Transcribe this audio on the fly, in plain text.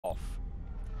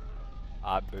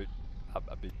Abed,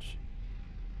 Abij,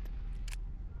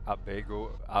 Abego,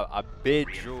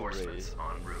 Abejore. Reinforcements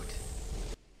en route.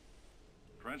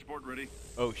 Transport ready.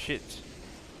 Oh shit!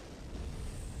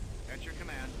 At your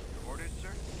command. Your orders, sir?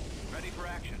 Ready for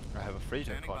action. I have a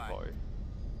freighter Standing by. convoy.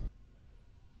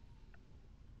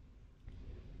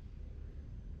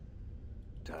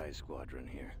 TIE Squadron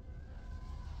here.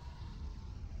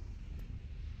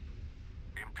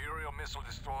 Imperial missile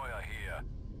destroyer here.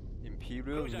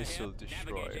 Imperial Cruiser missile here,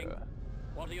 destroyer. navigating.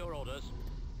 What are your orders?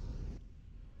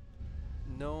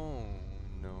 No,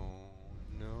 no,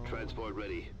 no. Transport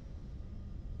ready.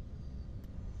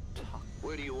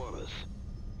 Where do you want us?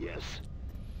 Yes.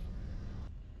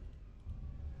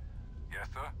 Yes,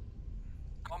 sir.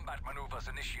 Combat maneuvers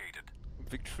initiated.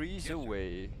 Victories Yes, sir.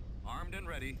 away. Armed and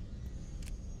ready.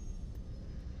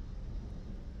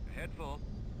 Head full.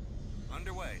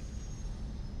 Underway.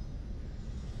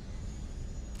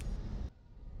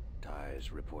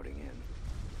 TIEs reporting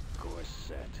in. Course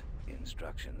set.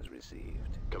 Instructions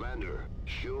received. Commander,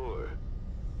 sure.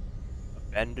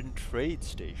 Abandoned trade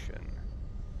station.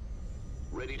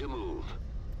 Ready to move.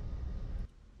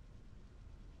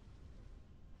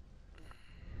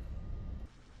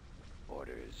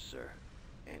 Orders, sir.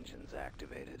 Engines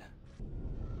activated.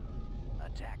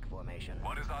 Attack formation.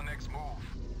 What is our next move?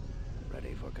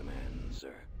 Ready for command,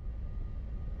 sir.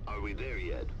 Are we there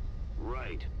yet?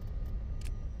 Right.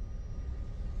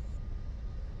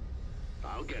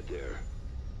 I'll get there.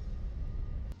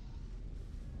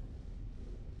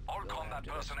 All Go combat after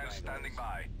the personnel stragglers. standing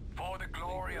by. For the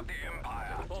glory of the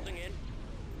Empire. Reporting in.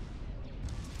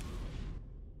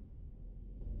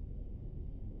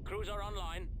 Cruiser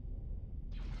online.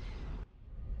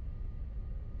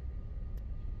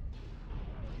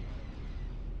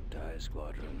 TIE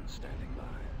Squadron standing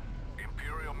by.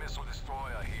 Imperial missile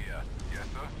destroyer here. Yes,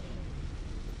 sir.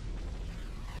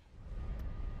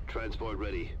 Transport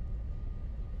ready.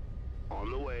 On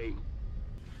the way.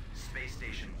 Space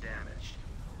station damaged.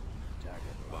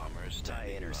 Target bombers.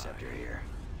 TIE Interceptor here.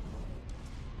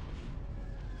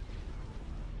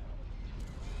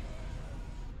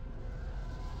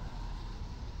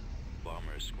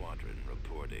 Bomber squadron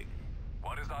reporting.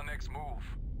 What is our next move?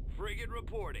 Frigate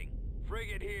reporting.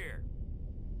 Frigate here.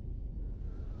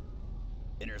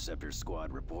 Interceptor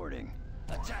squad reporting.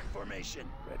 Attack formation.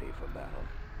 Ready for battle.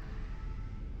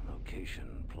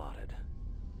 Location plotted.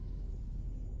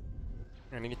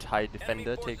 Enemy TIE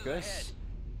defender forces take us.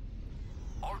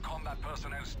 All combat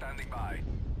personnel standing by.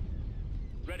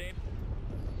 Ready.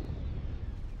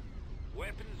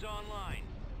 Weapons online.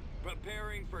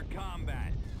 Preparing for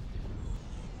combat.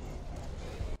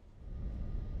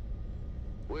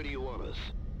 Where do you want us?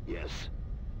 Yes.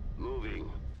 Moving.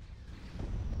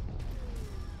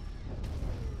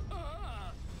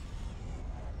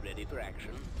 Ready for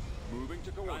action. Moving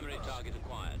to Primary target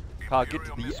acquired. Target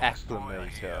Imperial the missile destroyer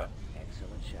acclimator. here.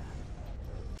 Excellent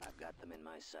shot. I've got them in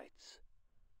my sights.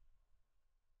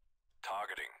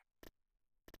 Targeting.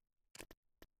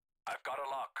 I've got a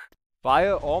lock.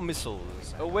 Fire all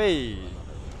missiles away.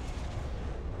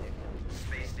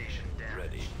 Space station damaged.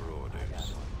 Ready for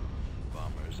orders.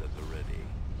 Bombers at the ready.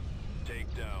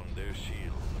 Take down their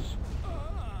shields.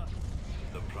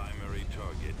 The primary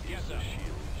target Yes, is sir. the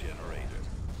shield generator.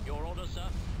 Your order, sir?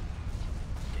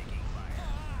 Taking fire.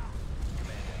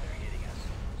 Commander, they're hitting us.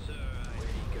 Sir, Where'd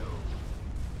he go?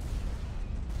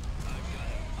 I've got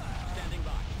it. Standing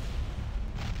by.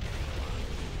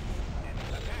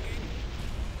 Attacking.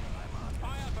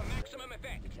 Fire for maximum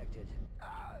effect. Detected.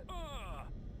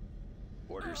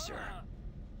 Orders, sir.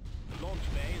 The launch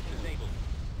bay is disabled.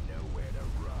 Nowhere to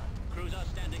run. Cruiser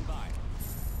standing by.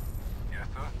 Yes,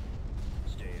 sir.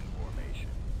 Stay in formation.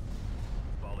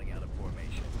 Falling out of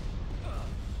formation.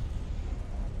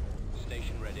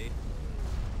 Station ready.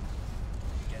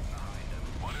 Get behind them.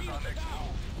 What is our Shields are next down.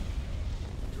 move?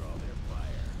 Draw their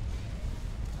fire.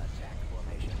 Attack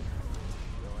formation.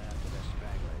 Go after the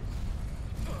stragglers.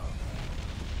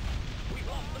 We've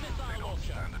lost the They missile don't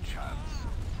launcher. stand a chance.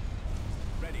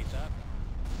 Ready, sir.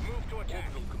 Move to attack.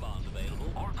 Orbital command available.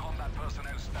 All combat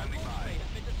personnel standing Launch bay by.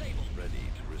 has been disabled. Ready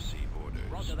to receive orders.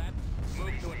 Roger that.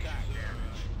 Move to attack.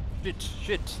 Shit,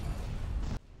 shit.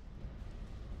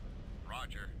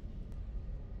 Roger.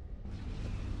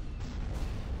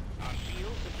 Our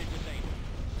shields have been disabled.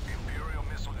 Imperial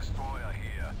missile destroyer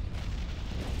here.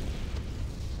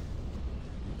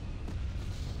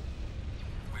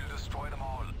 We'll destroy them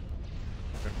all.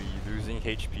 Gonna be losing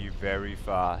HP very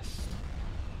fast.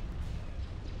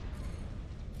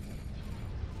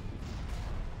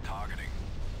 Targeting.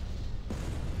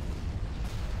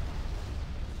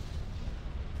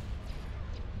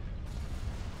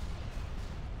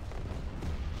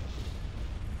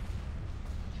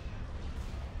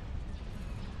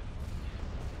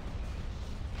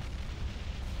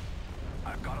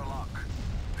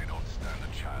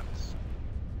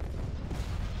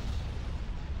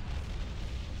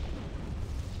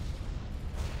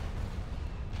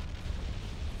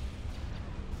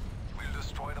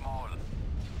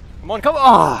 Come on, come on!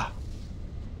 Ah!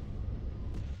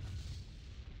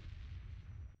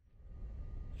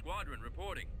 Squadron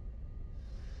reporting.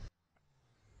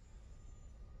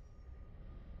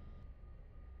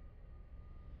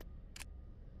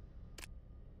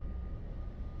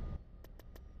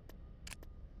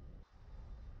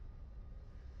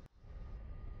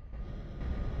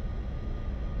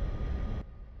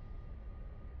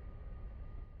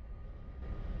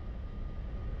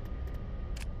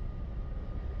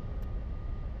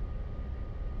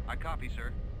 I copy,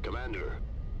 sir. Commander,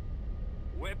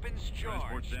 Weapons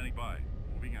Transport charged. standing by.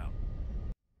 Moving out.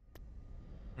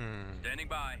 Standing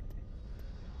by.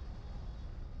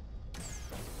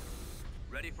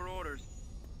 Ready for orders.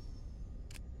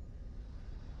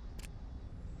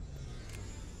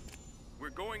 We're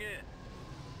going in.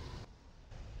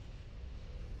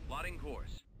 Plotting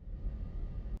course.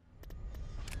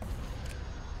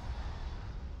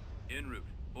 En route.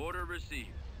 Order received.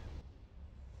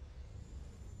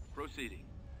 Proceeding.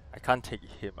 I can't take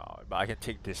him out, but I can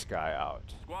take this guy out.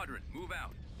 Squadron, move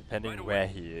out. Depending Right where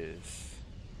away. he is.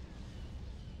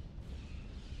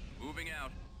 Moving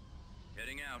out.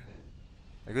 Heading out.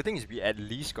 The good thing is we at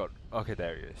least got... Okay,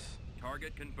 there he is.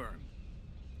 Target confirmed.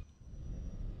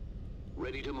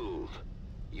 ready to move.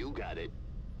 You got it.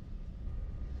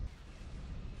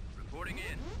 Reporting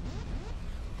in.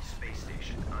 Space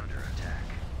station under attack.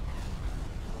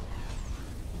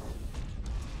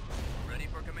 Ready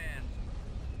for command.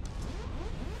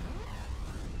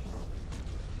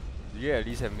 Do you at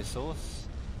least have missiles?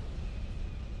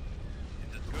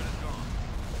 It's as good as gone.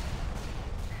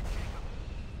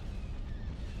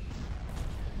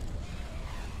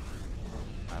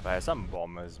 If I have some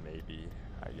bombers, maybe,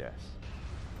 I guess.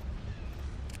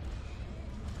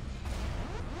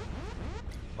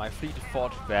 My fleet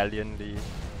fought valiantly.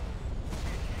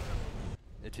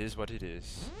 It is what it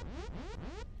is.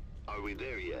 Are we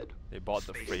there yet? They bought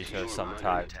the Space freighter station sometime.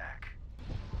 under attack.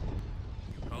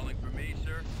 Calling for me,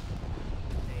 sir.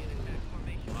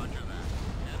 Roger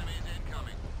that. Enemies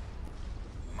incoming.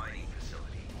 Mining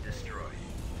facility destroyed.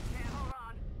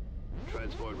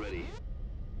 Transport ready.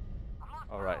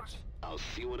 Alright. I'll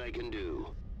see what I can do.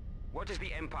 What does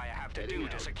the Empire have to Heading do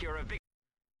out. to secure a victory?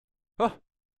 Oh!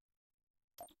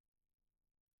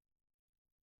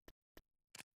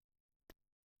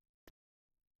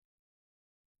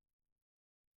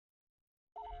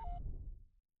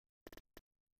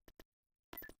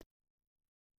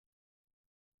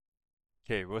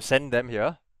 Okay, we'll send them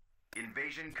here.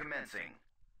 Invasion commencing.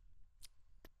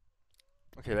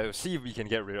 Okay, let's see if we can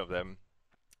get rid of them.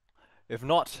 If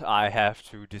not, I have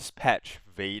to dispatch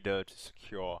Vader to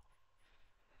secure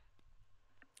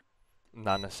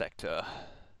Nana sector.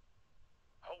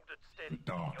 Hold it steady.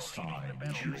 The dark side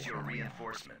is Choose your your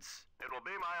reinforcements. It'll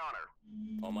be my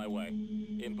honor. On my way.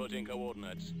 Inputting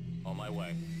coordinates. On my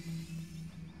way.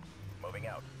 Moving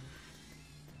out.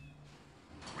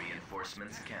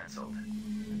 Reinforcements cancelled.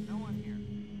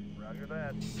 Roger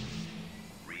that.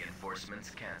 Reinforcements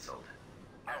cancelled.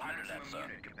 I'll At handle that, maximum sir.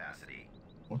 unit capacity.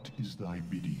 What is thy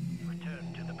bidding?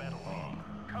 Return to the battlefield.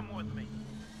 Come with me.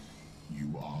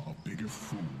 You are a bigger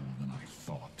fool than I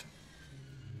thought.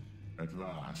 At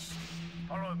last,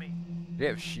 Follow me, They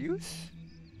have shields?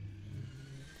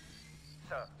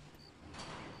 sir.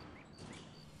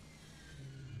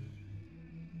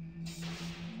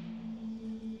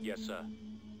 Yes, sir.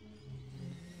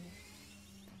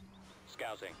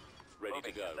 Scouting. Ready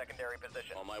Moving to go. secondary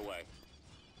position. On my way.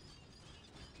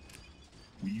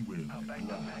 we will at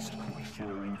last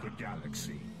control the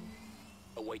galaxy.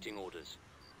 Awaiting orders.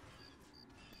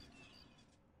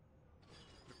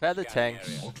 Prepare the Scanning tanks.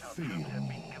 area. Not fail. Been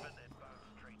given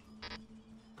advanced training.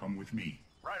 Come with me.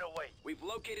 Right away. We've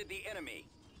located the enemy.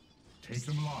 Take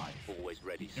them live. Always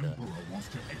ready, The sir. Emperor wants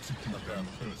to execute them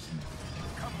personally.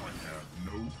 Come with I me. have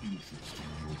no interest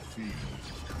in your feelings,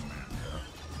 Commander.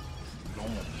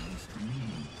 Belongs to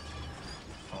me.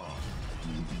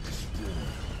 You will be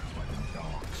destroyed by the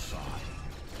dark side.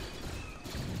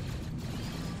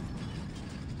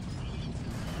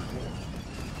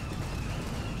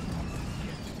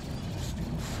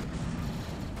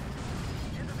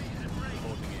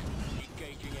 Reporting in.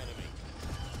 Engaging enemy.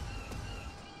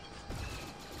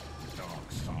 The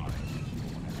dark side is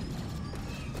your enemy.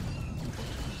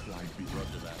 What is thy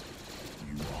bidding? that.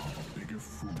 You are a bigger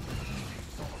fool than I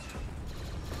thought.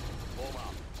 Form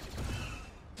up.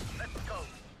 Let's go.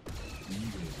 We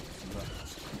will at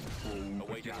last control the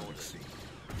Awaiting galaxy.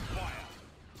 Fire.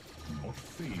 Not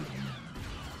fail men.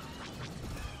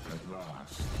 At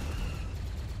last.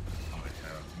 I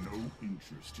have no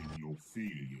interest in your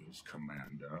failures,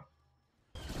 Commander.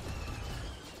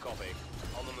 Copy.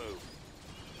 On the move.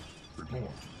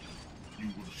 Report. You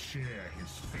will share his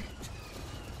fate.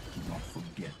 Do not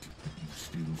forget that you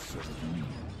still serve me.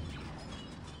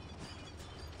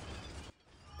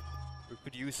 We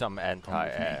could use some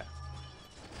anti-air.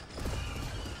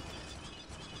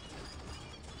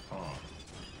 Ah,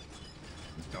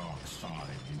 the dark side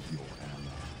is your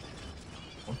ally.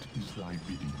 What is thy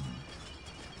bidding?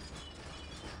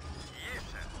 Yes,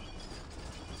 sir.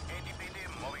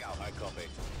 ATPD moving out. I copy.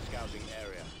 Scouting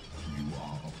area. You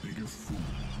are a bigger fool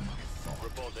than I thought.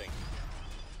 Reporting.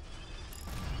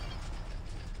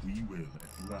 We will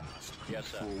at last Yes,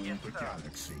 sir. control Yes, the sir.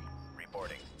 galaxy.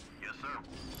 Reporting. Yes,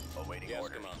 sir. Awaiting Yes,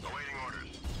 orders. Commander. Awaiting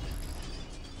orders.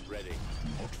 Ready. Do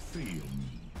not fail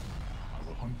me. I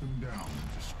will hunt them down and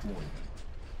destroy them.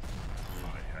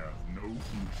 I have no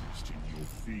interest in your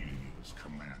failures,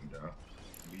 Commander.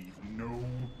 Leave no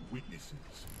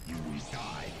witnesses. You will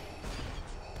die.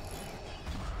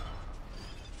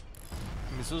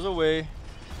 Missiles away.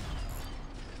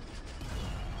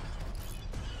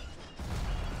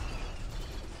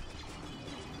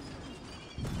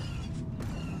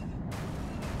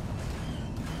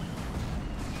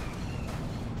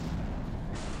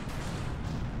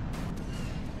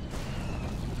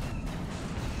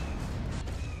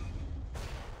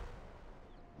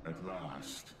 At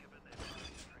last.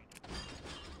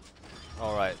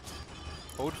 Alright.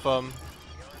 Hold firm.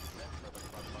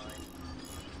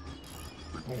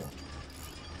 Report.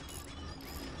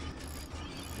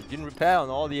 Begin repair on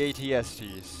all the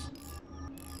ATSTs.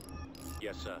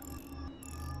 Yes, sir.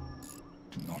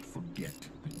 Do not forget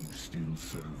that you still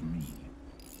serve me.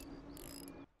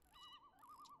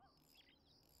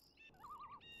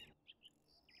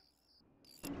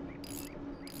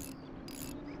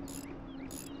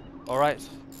 Alright.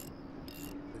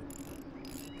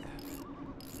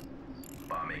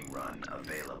 Bombing run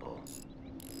available.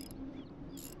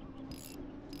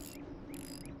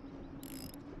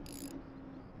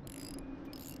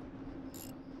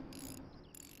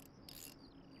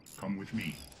 Come with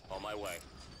me. On my way.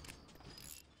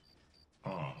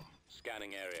 Ah,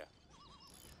 Scanning area.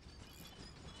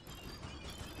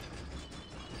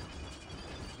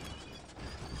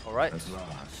 Alright. at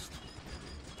last.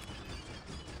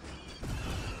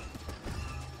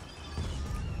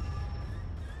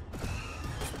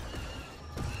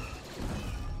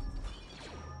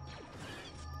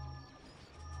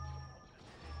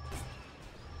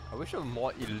 I wish there were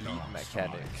more elite Dark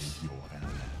mechanics side is your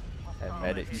ally. and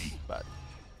medics, but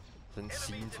doesn't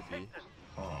seem to be.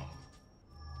 Ah,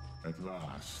 at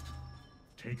last.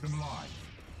 Take them live.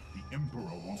 The Emperor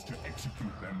wants to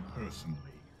execute them personally.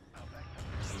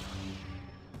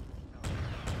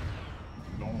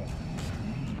 Belongs to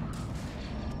me.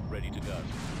 Ready to go.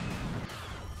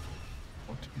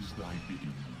 What is thy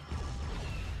bidding?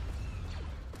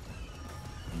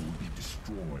 You will be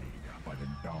destroyed by the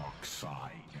dark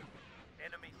side.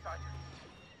 Enemy sighted.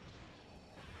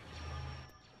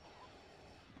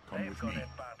 Come They've with got me.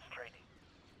 advanced training.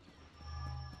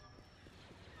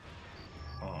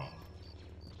 Ah,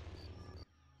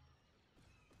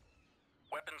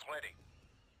 Weapons ready.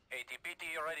 ATPT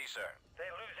ready, sir. They're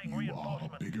losing you are a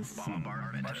reinforcements. bigger fool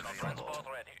Bombardment than I Personal thought. transport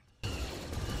ready.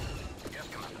 Yes,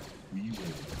 Commander. We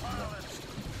will at last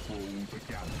control the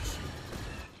galaxy.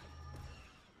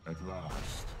 At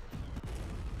last.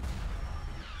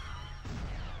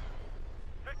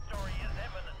 Victory is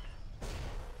imminent.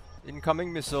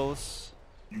 Incoming missiles.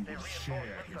 You Their will share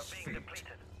reinforcements his are being fate.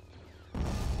 depleted. I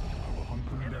will hunt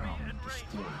them down in and range.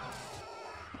 destroy them.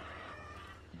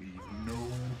 Leave no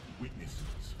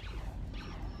witnesses.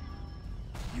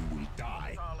 You will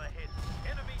die. All ahead.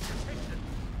 Enemy detected.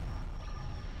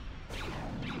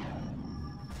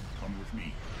 Come with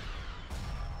me.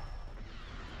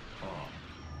 Ah,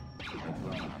 at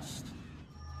last.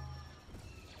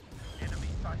 Enemy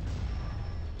sighted.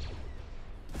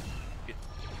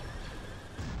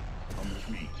 Come with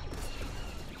me.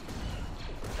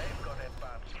 They've got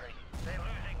advanced training. They're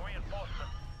losing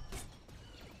reinforcements.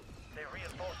 Their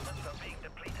reinforcements are being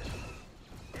depleted.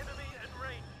 Enemy in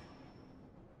range.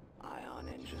 Ion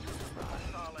engine.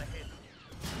 All ahead.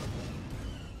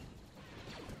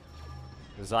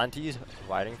 The Zantes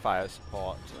providing fire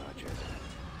support. Roger.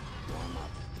 Warm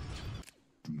up.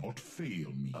 Do not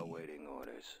fail me. Awaiting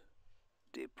orders.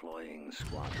 Deploying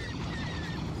squadron.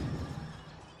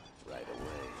 Right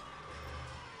away.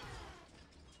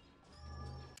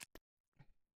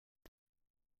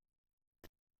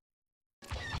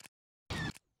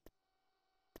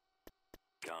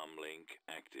 Comlink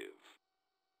active.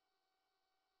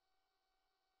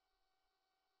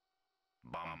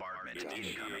 Bombardment incoming.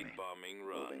 Initiate bombing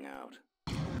run. Moving out.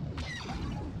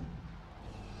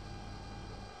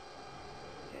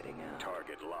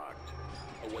 target locked.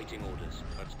 Awaiting orders.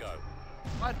 Let's go.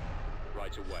 What?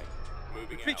 Right away.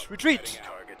 Moving Retreat, out. retreat! Heading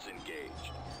out. Targets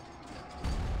engaged.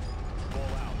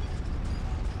 Fall out.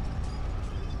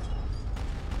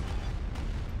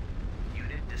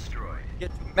 Unit destroyed.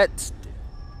 Get met.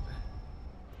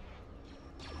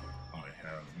 I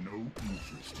have no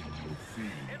interest in your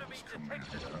feelings,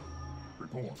 Commander.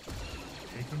 Report.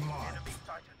 Take them alive. Enemy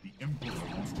sighted. The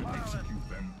Emperor wants to execute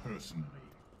them personally.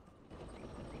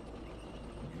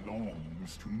 It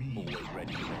belongs to me. Always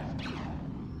ready, sir.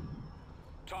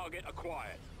 Target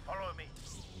acquired. Follow me.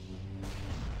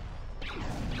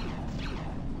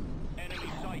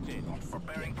 Enemy sighted. Not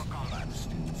Preparing for combat.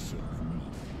 Still serve me.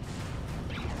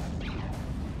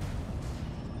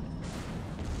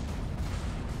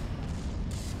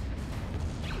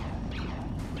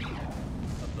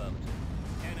 Affirmative.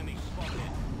 Enemy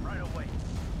spotted. Right away.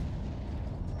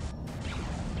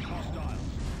 Hostiles.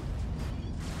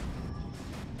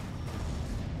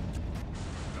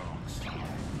 Dark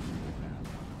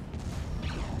side.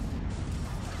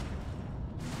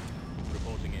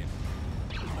 Reporting in.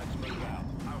 Let's move out.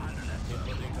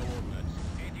 Inputting coordinates.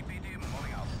 ATP team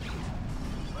moving out.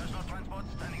 Personal transport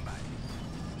standing by.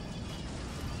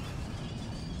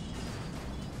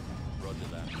 Roger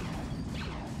that.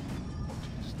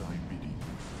 What is thy bidding?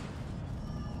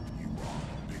 You are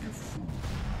a bigger fool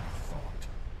than I thought.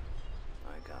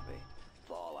 I copy.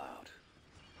 Fall out.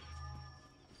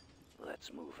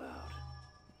 Let's move out.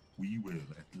 We will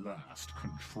at last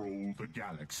control the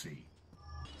galaxy.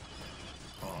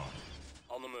 Ah,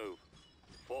 On the move.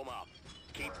 Form up.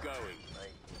 Keep going.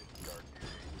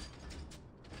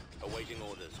 Awaiting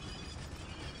orders.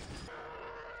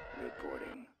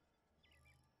 Reporting.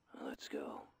 Let's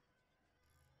go.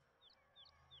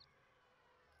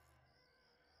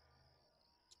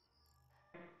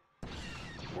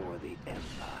 For the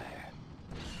Empire.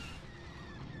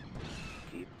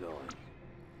 Keep going.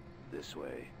 This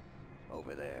way.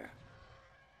 Over there.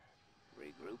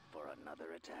 Regroup for another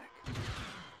attack.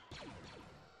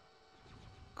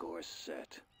 Course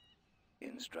set.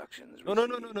 Instructions No, no,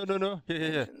 received. no. Yeah.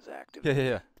 Engines activated.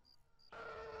 Yeah.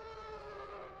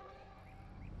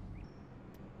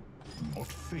 do not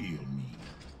fail me.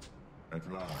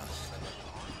 At last.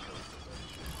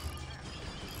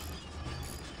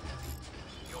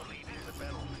 Your lead is the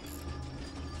battle.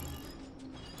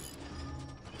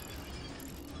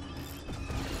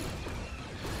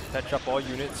 Catch up all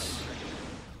units.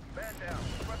 Man down.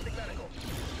 Requesting medical.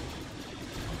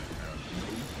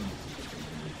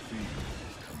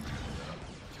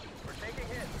 We're taking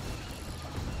hit.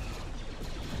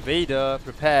 Vader,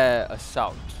 prepare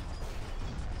assault.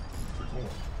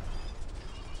 Report.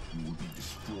 You will be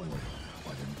destroyed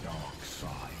by the dark side.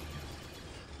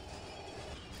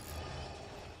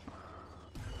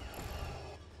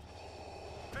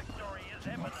 Victory is Do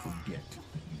not imminent. forget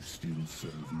that you still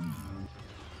serve me.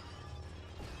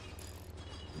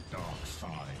 The dark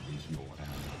side is your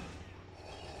ally.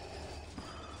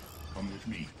 Come with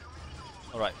me.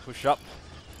 Alright, push up.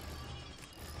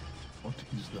 What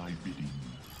is thy bidding?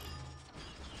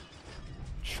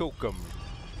 Choke 'em.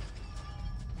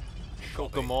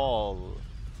 Choke 'em all.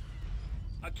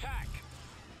 Attack!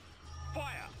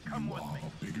 Fire! Come You with are me.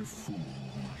 a bigger fool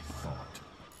than I thought.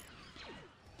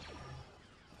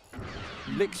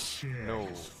 Licks. Share No.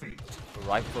 his fate.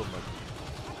 Rifleman.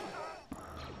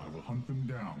 I will hunt them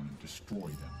down and destroy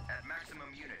them. At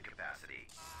maximum unit capacity.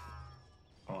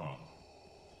 Ah,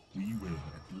 we will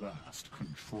at last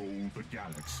control the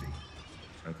galaxy.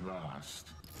 At last.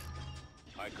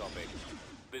 I copy.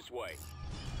 This way.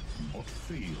 Do not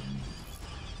fail me.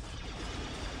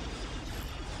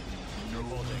 No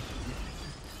witnesses.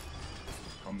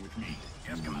 Come with me.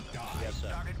 Yes, You will Commander. die. Yes, sir.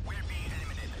 Target will be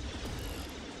eliminated.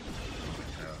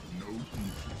 I have no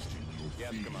interest in your Yes,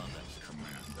 feelings, Commander.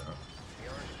 Commander.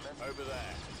 Over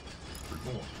there.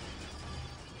 Report.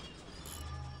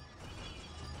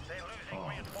 They're losing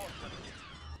reinforcements.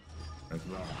 At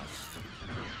last.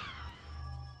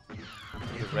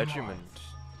 The regiment.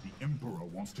 The Emperor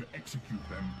wants to execute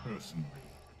them personally.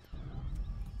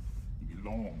 He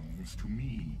belongs to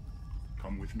me.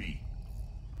 Come with me.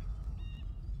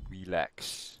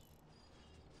 Relax.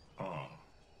 Ah,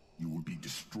 you will be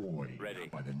destroyed Ready.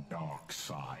 by the dark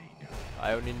side.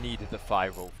 I only need the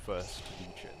 501st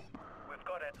Legion. We've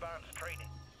got advanced training.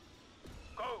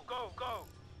 Go, go, go!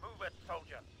 Move it,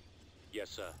 soldier. Yes,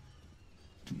 sir.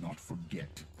 Do not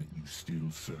forget that you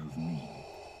still serve me.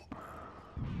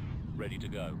 Ready to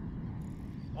go.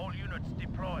 All units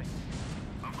deploy.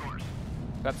 Of course.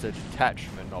 Perhaps a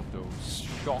detachment of those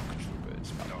shock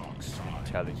troopers Dark you're side.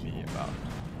 telling me about.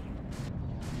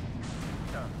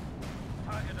 Done.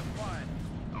 Time Target acquired.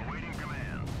 Awaiting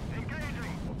command.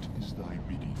 Engaging! What is thy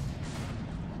bidding?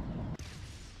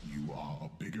 You are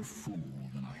a bigger fool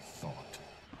than I thought.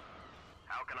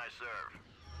 How can I serve?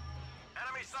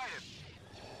 Enemy sighted!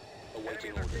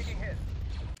 Awaiting Enemies are orders. taking hit.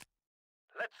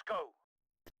 Let's go.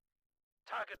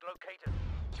 Target located.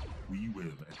 We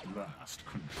will at last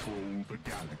control the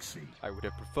galaxy. I would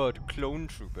have preferred clone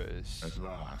troopers. At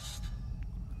last.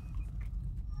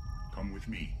 Come with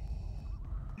me.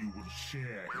 You will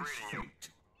share We're his reading you. fate.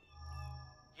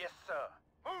 Yes, sir.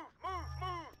 Move!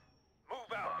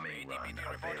 Move out. Bombing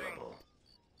run available.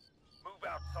 Move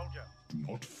out, soldier. Do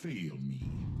not fail me.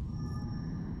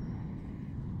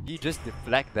 He just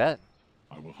deflect that.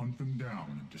 I will hunt them down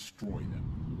and destroy them.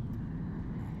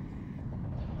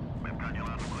 We've got you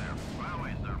loud and clear. Right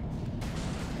away, sir.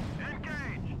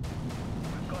 Engage!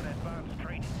 We've got advanced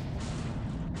training.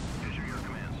 Issue your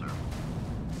command, sir.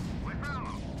 We found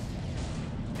them!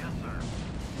 Yes, sir.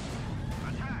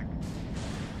 Attack!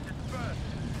 Disperse.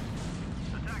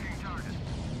 Attacking target.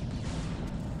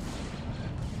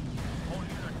 All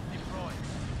units deployed.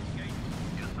 Engage.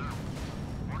 Yes, sir.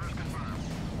 Orders confirmed.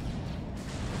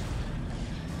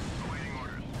 Awaiting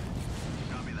orders.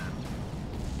 Copy that.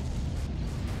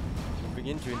 Moving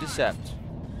in to intercept.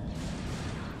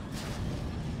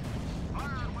 Fire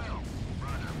at will.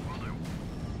 Roger, will do.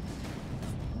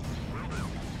 Will do.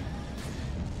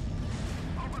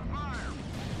 Open fire!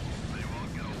 They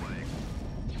won't get away.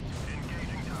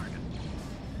 Engaging target.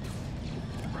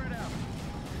 Spread out.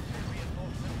 Their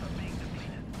reinforcements are being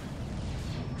depleted.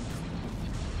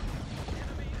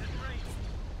 Enemy in range.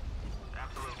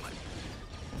 Absolutely.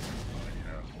 I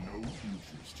have no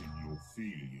interest in your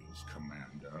failures,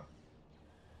 Commander.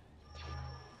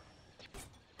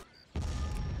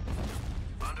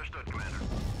 Understood, Commander.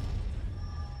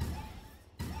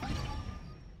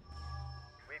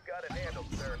 We've got it handled,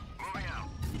 sir. Moving out.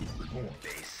 Report.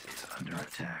 Base is under Do not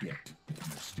attack. forget that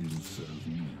you still serve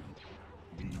me.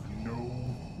 Leave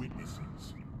no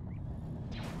witnesses.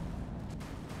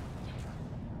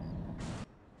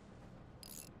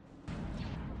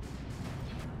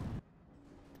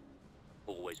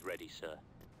 Always ready, sir.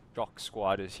 Jock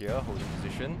squad is here, holding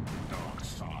position. Dark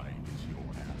side is your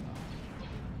ally.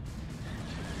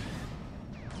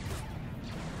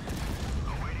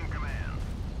 Awaiting command.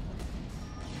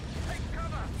 Take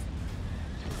cover.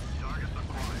 Targets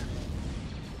acquired.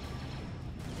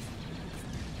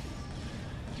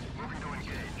 Moving to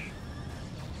engage.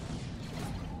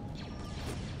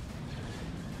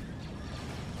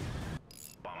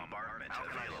 Bombardment How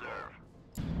can I available.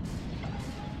 serve?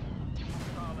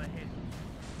 Hostile ahead.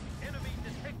 Enemy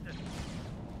detected.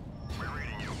 We're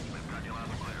reading you. We've got you loud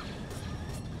and clear.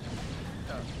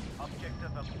 Sir,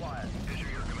 objective acquired. Issue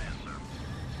your command, sir.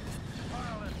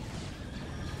 Pilot.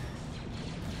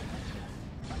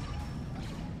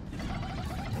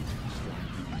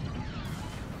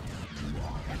 You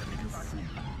are a bigger fool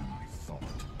than I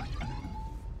thought.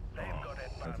 They've got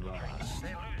At advanced training. last.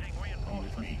 They're losing Come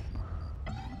with reinforcements. me.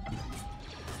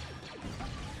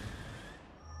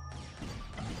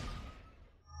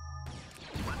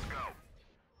 Let's go.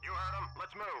 You heard him.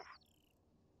 Let's move.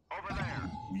 Over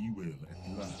there. We will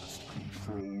at last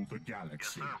control the Yes,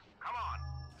 galaxy. sir. Come on.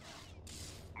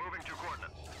 Moving to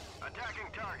coordinates.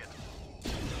 Attacking target.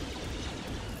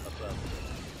 Above.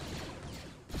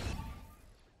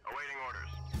 Awaiting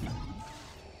orders.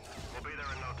 We'll be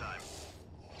there in no time.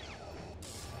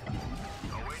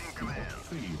 Awaiting command.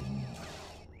 Fail me.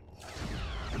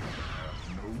 I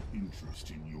have no interest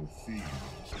in your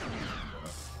failures, Commander.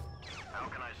 How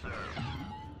can I serve?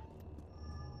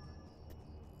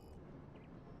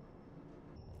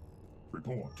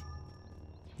 Report.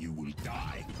 You will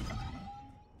die.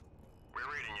 We're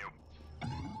reading you.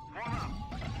 Form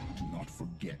up. Do not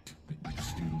forget that you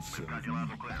still We've serve got you me. loud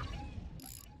and clear.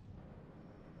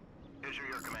 Issue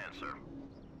your command, sir.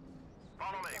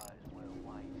 Follow me.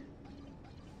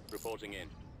 Reporting in.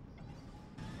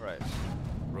 Right.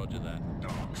 Roger that.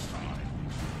 Dark side.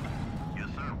 Yes,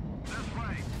 sir. This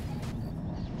way.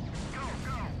 Go,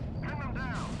 go. Pin them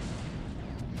down.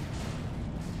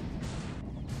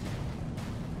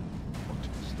 What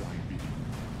is thy bidding?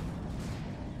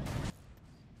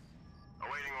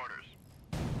 Awaiting orders.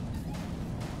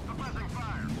 Suppressing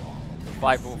fire. You are a The bigger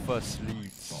 501st fool than I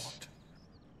leads. thought.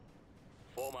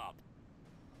 Form up.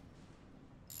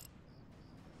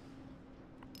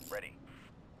 Ready.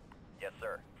 Yes,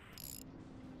 sir.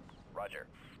 Roger.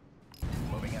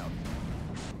 Moving out.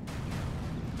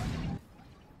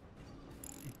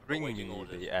 Bring Awaiting me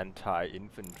orders. the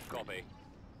anti-infantry. Copy.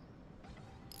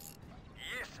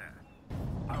 Yes, sir.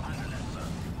 I'll handle that, sir.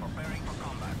 Preparing for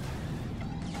combat.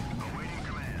 Awaiting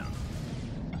command.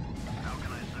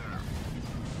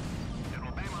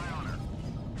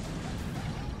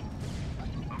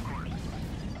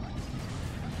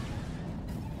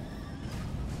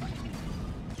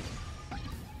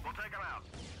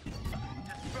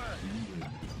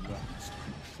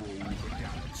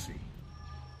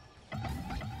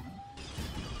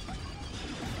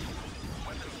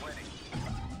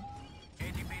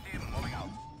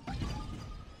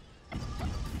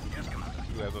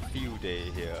 new day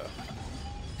here.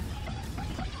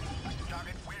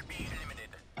 Target will be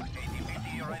eliminated.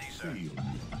 AT-50 ready, sir. Fail.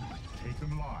 Take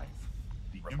them live.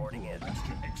 The Reporting Emperor in. wants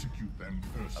to execute them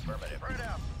personally. Affirmative. Spread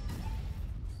out.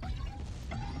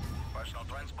 Personal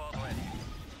transport ready.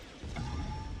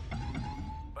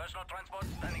 Personal transport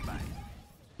standing by.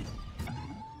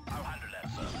 I'll handle that,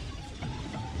 sir.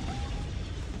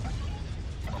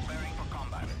 Preparing for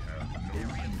combat. Have Their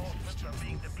no reinforcements interest are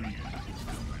being in your depleted. feelings,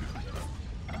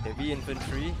 Commander. Heavy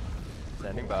infantry,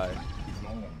 standing by.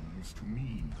 Belongs to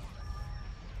me.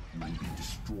 You will be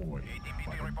destroyed ATPT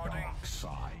by the reporting. dark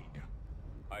side.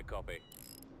 I copy.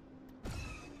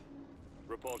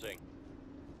 Reporting.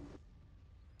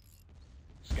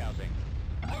 Scouting.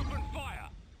 Open fire!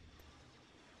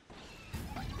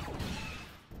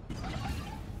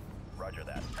 Roger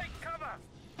that. Take cover!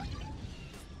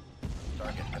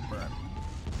 Target confirmed.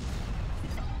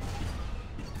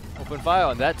 Open fire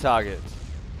on that target.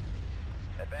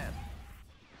 Advance.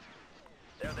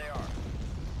 There they are.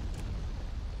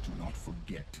 Do not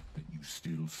forget that you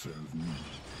still serve me.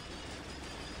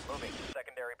 Moving to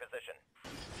secondary position.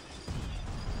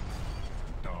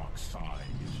 The dark side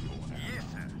is your name. Yes,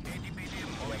 sir. ATPT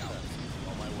moving out.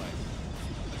 On my way.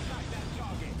 Attack that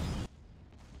target!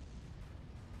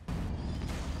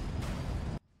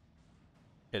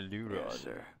 Elurod.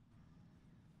 sir.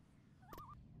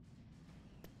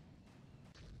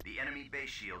 The enemy base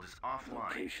shield is offline.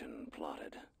 Location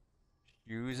plotted.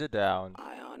 Use it down.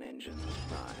 Ion engines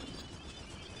primed.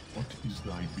 What is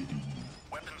thy bidding?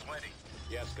 Weapons ready.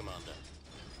 Yes, Commander.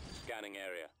 Scanning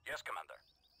area. Yes, Commander.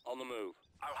 On the move.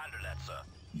 I'll handle that, sir.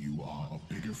 You are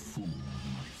a bigger fool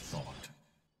than I thought.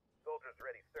 Soldiers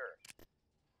ready, sir.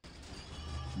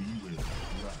 We will at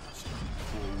last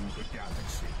control the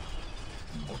galaxy.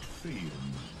 Not fail me.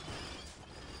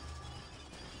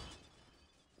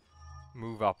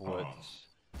 Move upwards.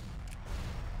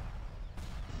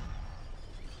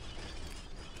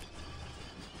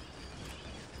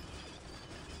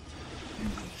 You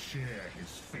will share his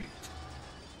fate.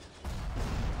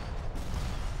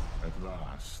 At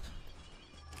last,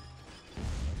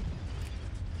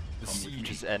 The Come with siege me.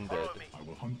 is ended. Follow me. I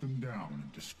will hunt them down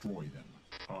and destroy them.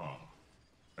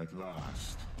 At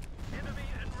last. Enemy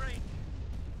in range.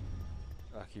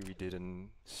 Lucky we didn't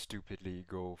stupidly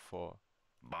go for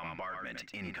Bombardment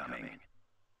incoming.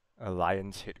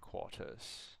 Alliance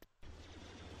headquarters.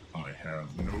 I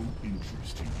have no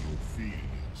interest in your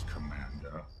feelings,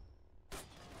 Commander.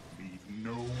 Leave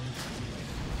no...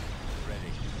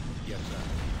 Ready. Yes, sir.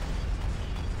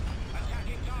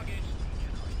 Attacking target!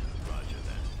 Roger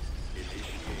that.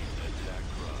 Initiate attack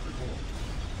run.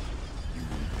 You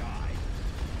will die.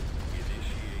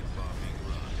 Initiate bombing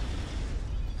run.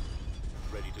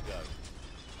 Ready to go.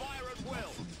 Fire at Not will!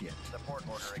 forget. Support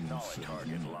you order still acknowledged. serve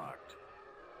Target me. locked.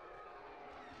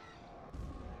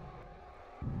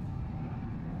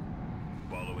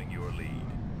 Following your lead.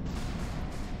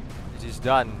 It is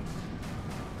done.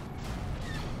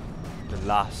 The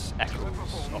last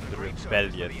echoes of the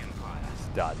rebellion is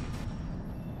done.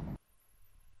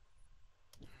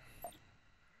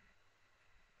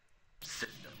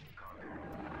 System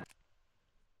conquered.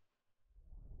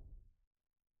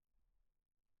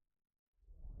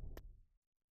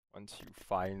 Once you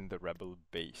find the rebel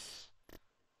base.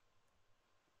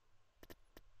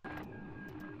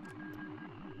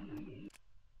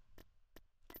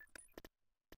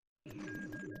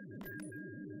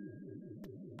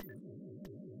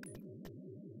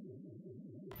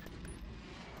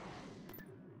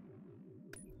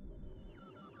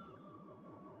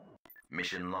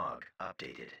 Mission log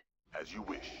updated. As you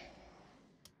wish.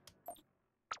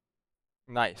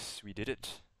 Nice, we did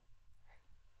it.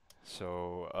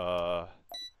 So,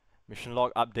 mission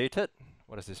log updated?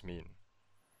 What does this mean?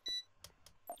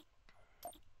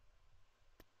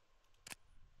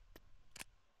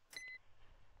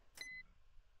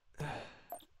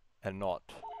 And not.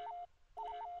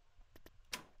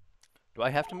 Do I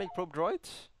have to make probe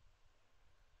droids?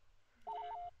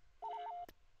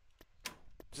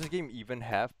 Does this game even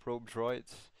have probe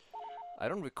droids? I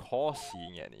don't recall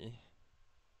seeing any.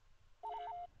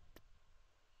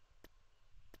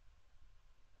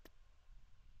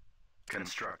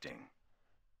 Constructing.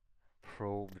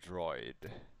 Probe droid.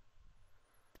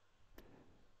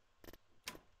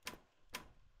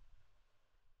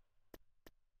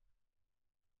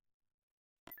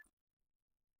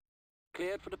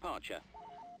 Cleared for departure.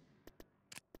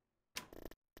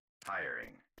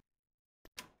 Hiring.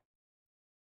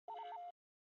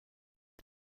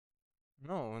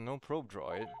 No, no probe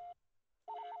droid.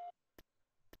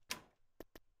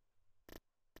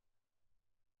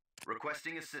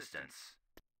 Requesting assistance.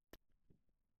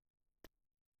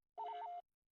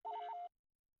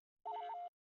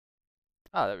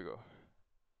 Ah, there we go.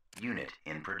 Unit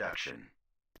in production.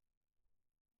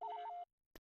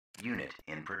 Unit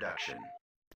in production.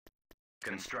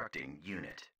 Constructing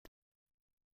unit.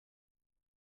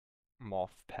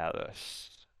 Moth Palace.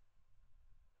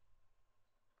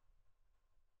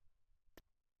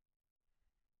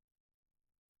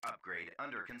 Upgrade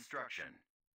under construction.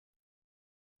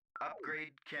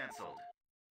 Upgrade cancelled.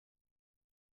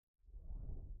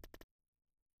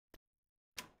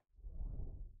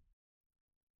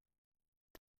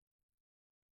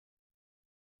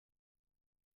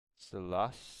 It's the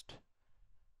last.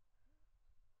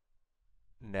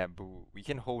 Naboo. We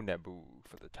can hold Naboo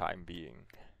for the time being.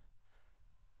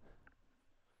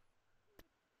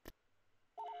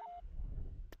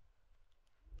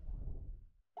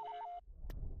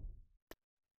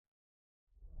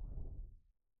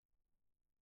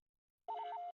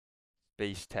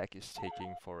 Space tech is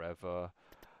taking forever.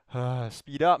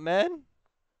 Speed up, man!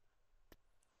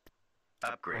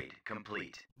 Upgrade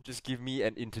complete. Just give me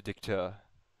an interdictor.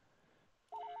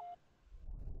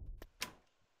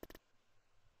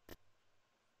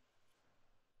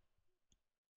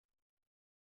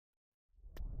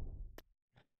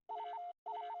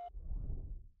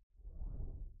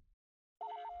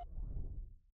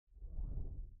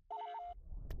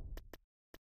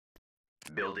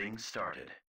 Building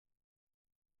started.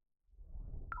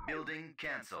 Building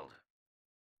cancelled.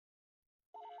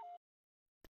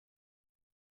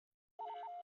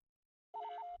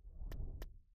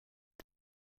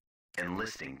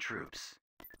 Enlisting troops.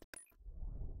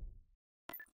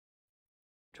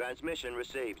 Transmission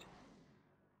received.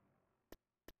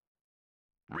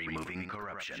 Removing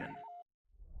corruption.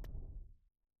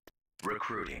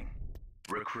 Recruiting.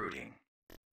 Recruiting.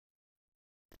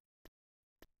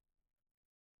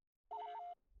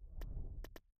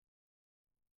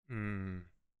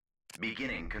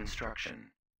 Beginning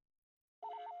construction.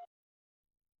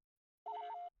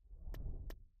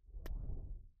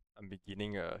 I'm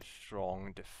beginning a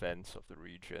strong defense of the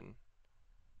region.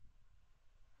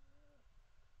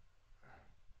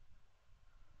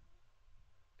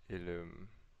 Ilum.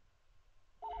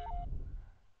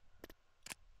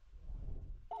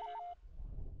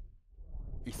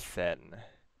 Ethen.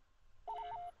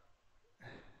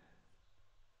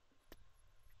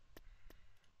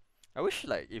 I wish,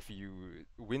 like, if you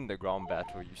win the ground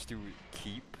battle, you still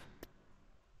keep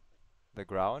the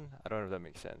ground. I don't know if that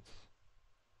makes sense.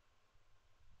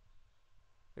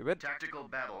 Wait, what? Tactical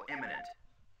battle imminent.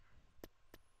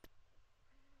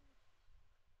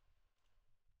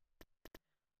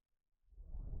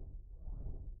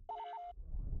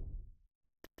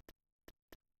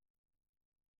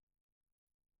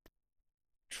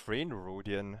 Train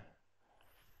Rodian.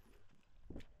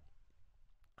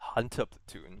 Hunter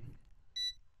platoon.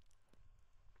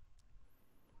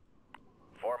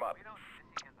 Form up.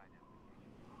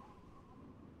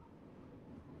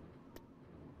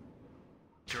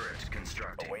 Turret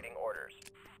constructing. Awaiting orders.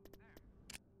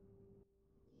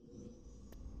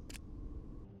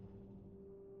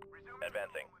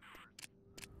 Advancing.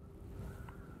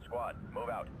 Squad, move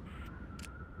out.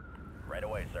 Right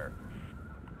away, sir.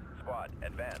 Squad,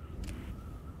 advance.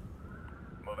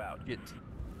 Move out. Get.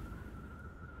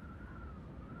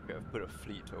 Okay, I've put a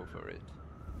fleet over it.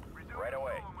 Right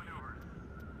away.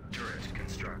 Turret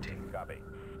constructing. Copy.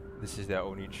 This is their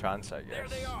only chance, I There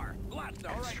guess. they are. Blast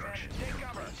them. Construction Take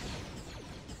cover. complete.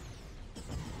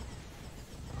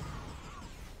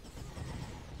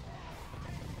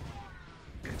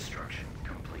 Construction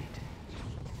complete.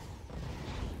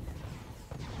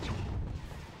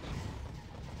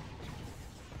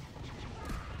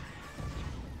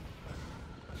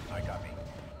 I copy.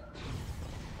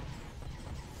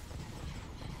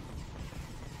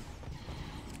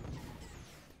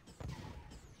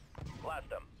 Blast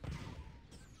them.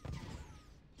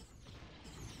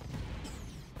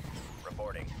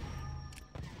 Reporting.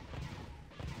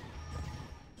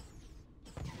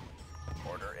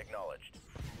 Order acknowledged.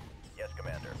 Yes,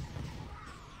 Commander.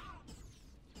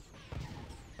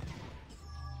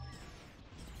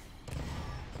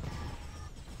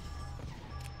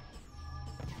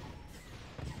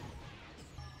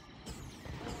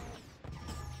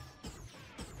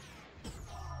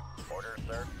 Order,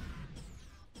 sir.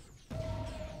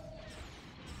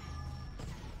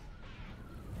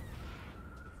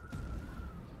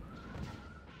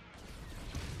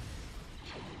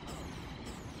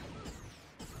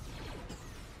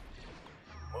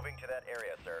 Moving to that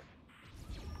area, sir.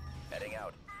 Heading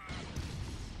out.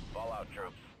 Fallout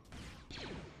troops.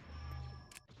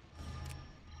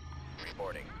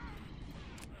 Reporting.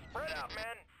 Spread out,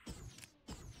 men!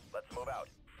 Let's move out.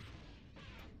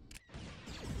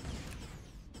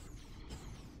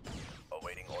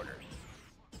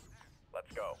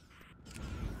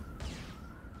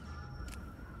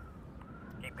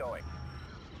 Keep going.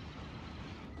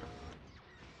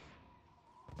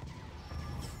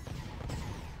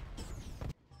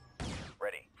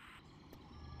 Ready.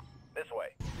 This way.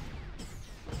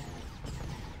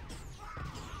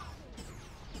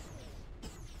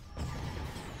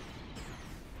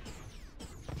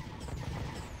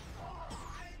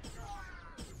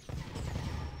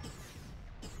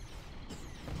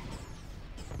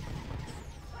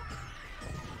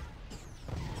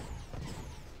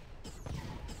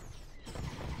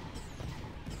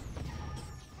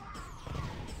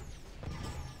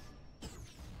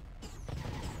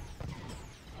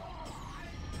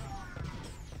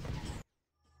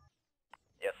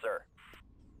 Yes, sir.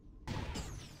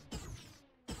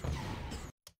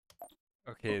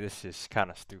 Okay, this is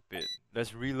kind of stupid.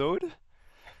 Let's reload.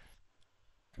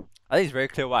 I think it's very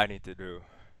clear what I need to do.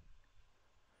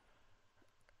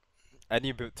 I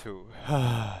need build 2.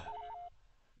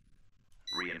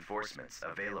 Reinforcements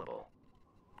available.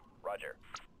 Roger.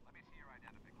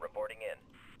 Reporting in.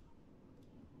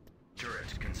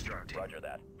 Turret constructing. Roger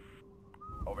that.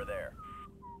 Over there.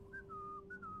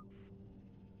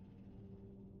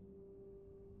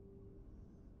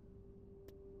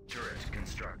 Turret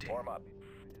constructing. Form up.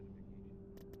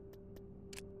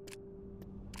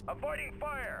 Avoiding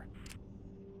fire!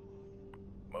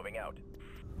 Moving out.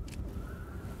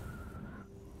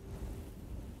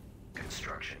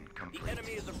 Construction The complete.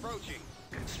 enemy is approaching.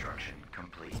 Construction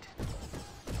complete.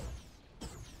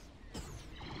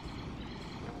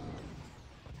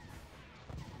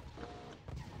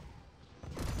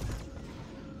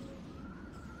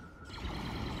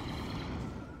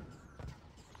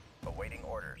 Awaiting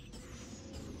orders.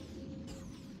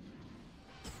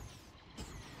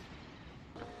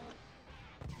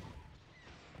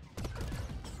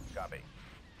 Copy.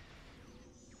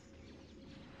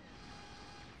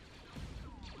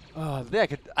 Oh, yeah,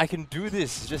 I can do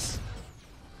this. Just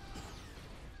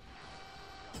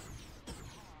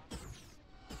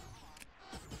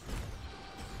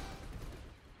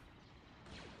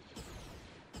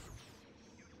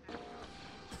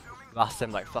blast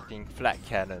them like fucking flat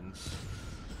cannons.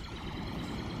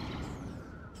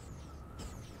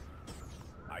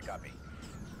 I copy.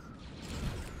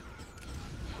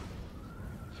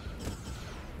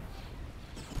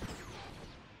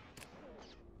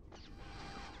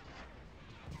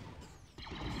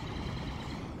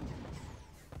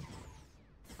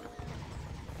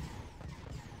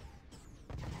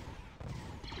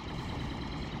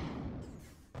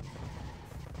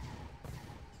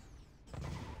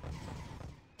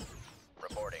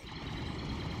 Reporting.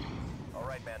 All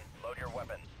right, men. Load your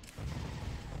weapons.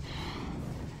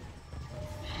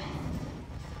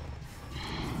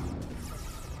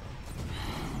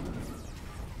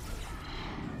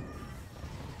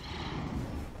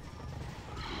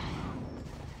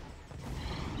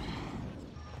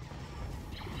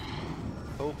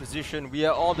 Hold position. We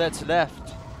are all that's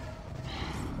left.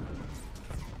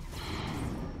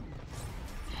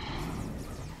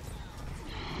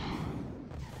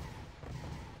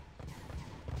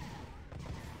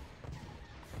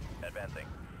 Advancing.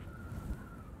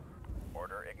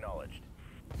 Order acknowledged.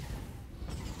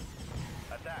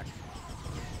 Attack.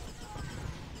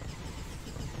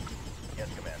 Yes,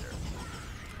 Commander.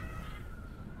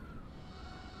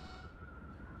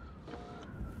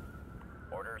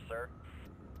 Orders, sir.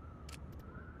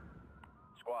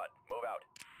 Squad, move out.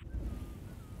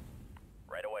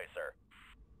 Right away, sir.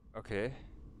 Okay.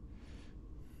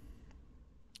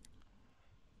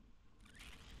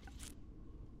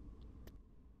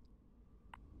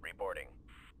 Reporting.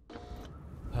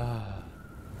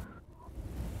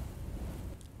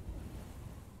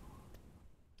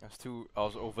 I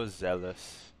was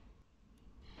overzealous.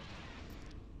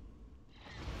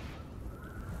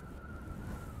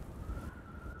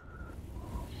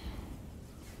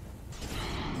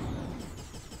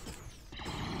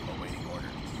 Awaiting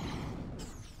orders.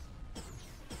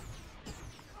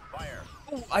 Fire.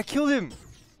 Oh, I killed him!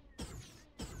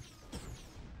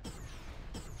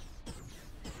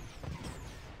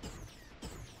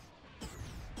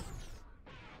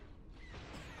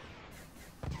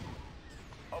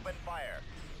 Open fire.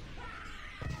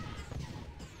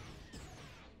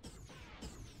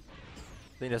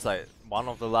 I think that's like one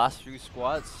of the last few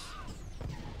squads.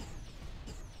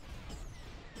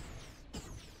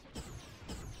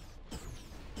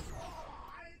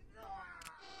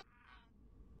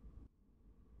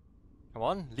 Come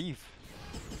on, leave.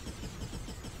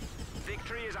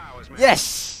 Victory is ours, man.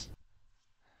 Yes!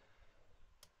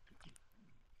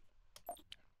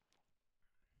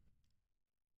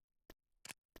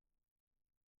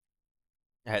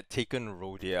 I had taken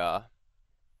Rhodia.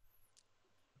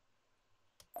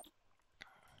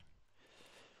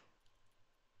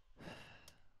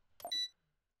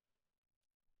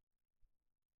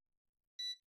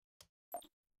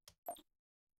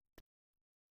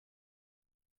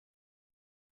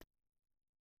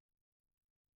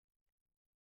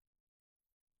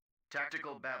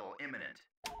 Tactical battle imminent.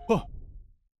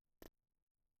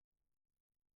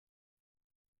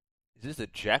 Is this a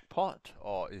jackpot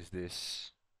or is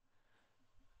this?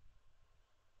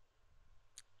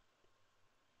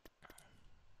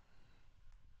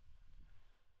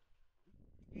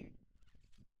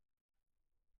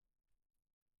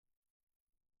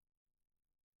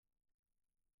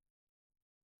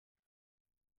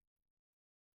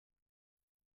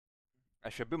 I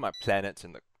should build my planets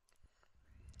in the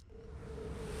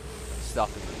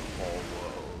stuff in the core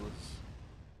worlds.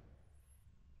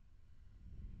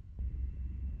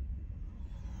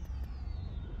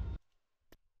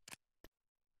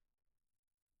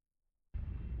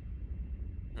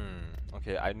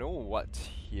 Okay, I know what's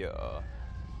here.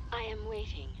 I am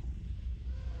waiting.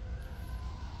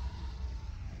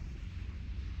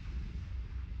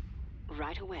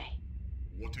 Right away.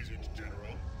 What is it,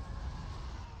 General?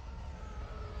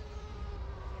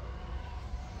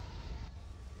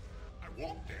 I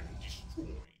want them destroyed,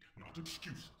 not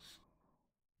excuses.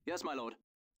 Yes, my lord.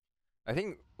 I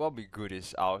think what'll be good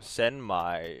is I'll send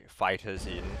my fighters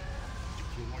in,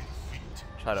 Deploy the fleet.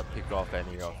 try to pick off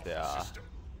any of their System.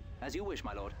 As you wish,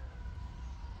 my lord.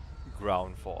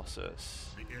 ground forces.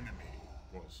 The enemy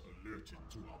was alerted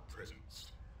to our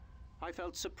presence. I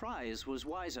felt surprise was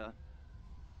wiser.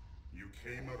 You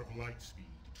came out of Lightspeed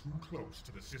too close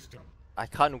to the system. I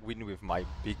can't win with my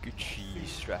big cheese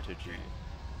strategy.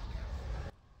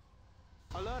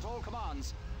 Alert all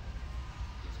commands.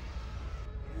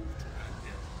 Move to that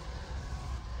area.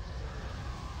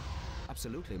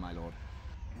 Absolutely, my lord.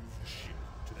 Move the ship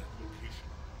to that location.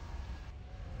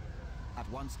 At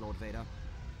once, Lord Vader.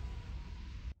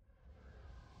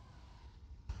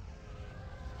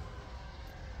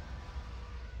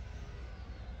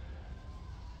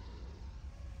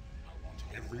 I want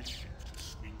every ship to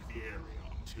sweep the area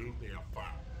until they are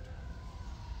found.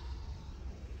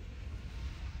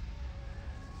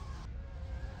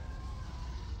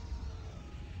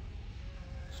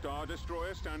 Star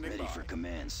Destroyer standing Ready by. for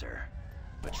command, sir.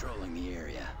 Patrolling the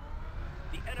area.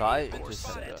 The enemy Try force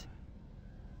interceptor. set.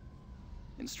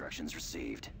 Instructions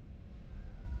received.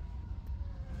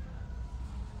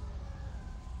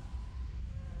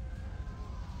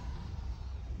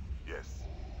 Yes.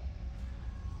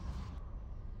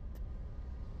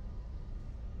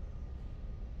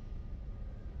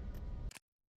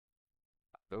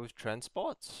 Those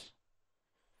transports?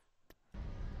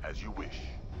 As you wish.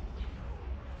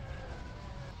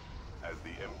 As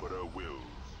the Emperor wills.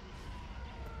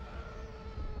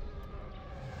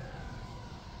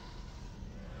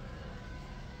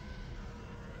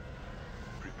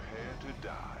 Prepare to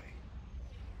die.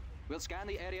 We'll scan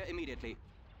the area immediately.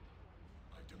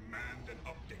 I demand an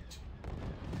update.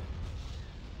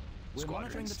 We're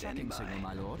monitoring the standing tracking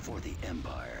signal, my lord. For the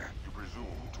Empire. You presume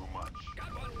too much. Got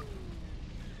one.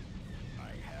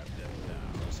 I have them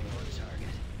now. Closing on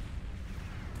target.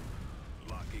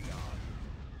 Locking on.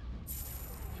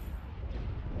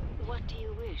 What do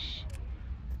you wish?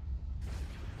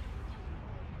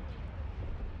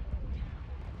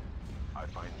 I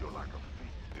find your lack of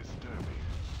faith disturbing.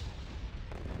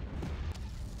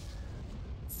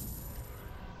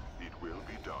 It will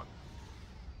be done.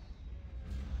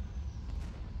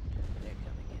 They're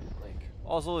coming in quick.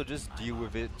 Also, just deal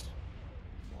with it.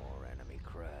 More enemy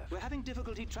craft. We're having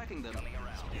difficulty tracking them. Coming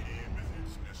around. Any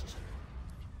methods necessary.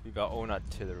 We've our own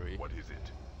artillery. What is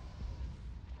it?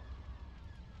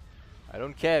 I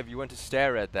don't care if you want to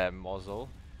stare at them, Mozzle.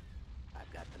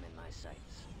 I've got them in my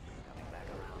sights. Coming back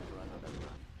around for another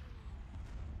run.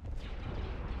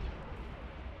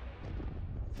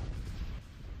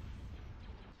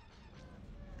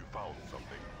 You found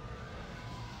something.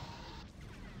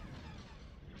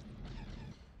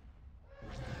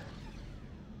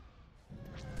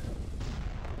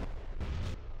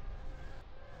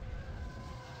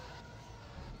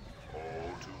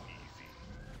 All too easy.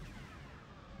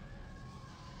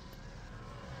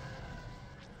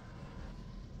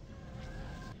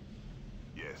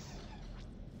 Yes.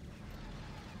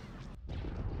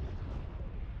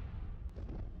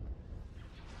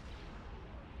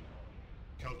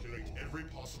 Calculate every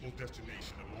possible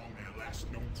destination along their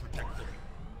last known trajectory.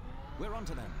 We're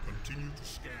onto them. Continue to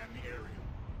scan the area.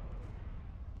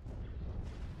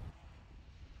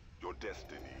 Your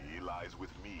destiny lies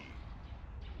with me.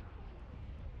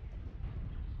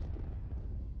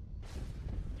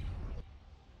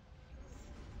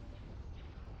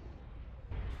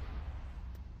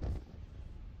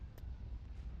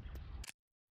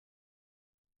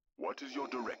 What is your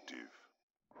directive?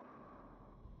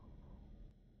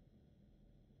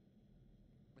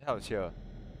 How's here?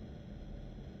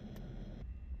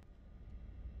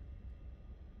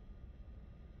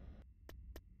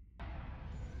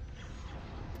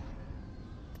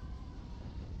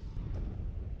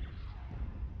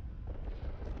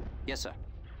 Yes, sir.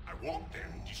 I want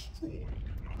them destroyed,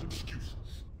 not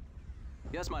excuses.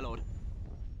 Yes, my lord.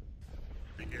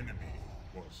 The enemy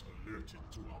was alerted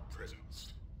to our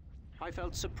presence. I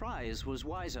felt surprise was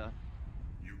wiser.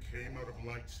 You came out of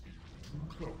Lightspeed, too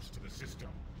close to the system.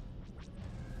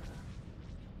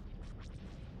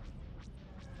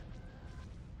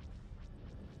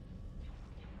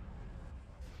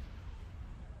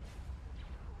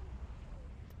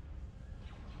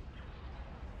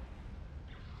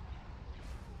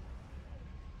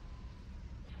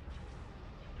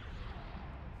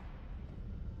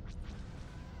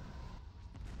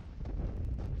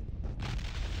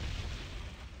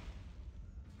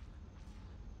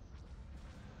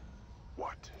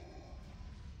 What?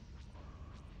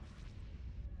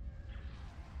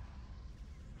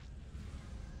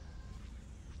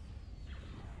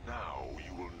 Now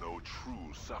you will know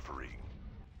true suffering.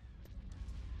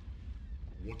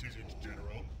 What is it,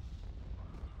 General?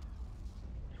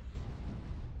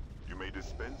 You may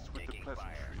dispense with Taking the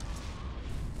fire.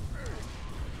 pleasantry.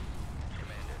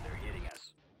 Commander, they're hitting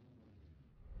us.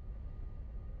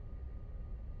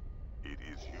 It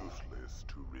is useless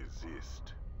to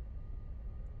resist.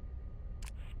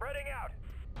 Spreading out.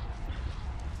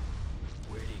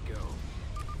 Where'd he go?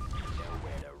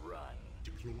 Nowhere to run.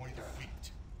 Deploy the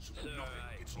fleet, so that Sir,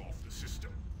 nothing gets off the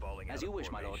system. Falling As out you of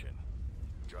wish, my lord. formation.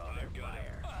 Draw their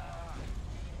fire.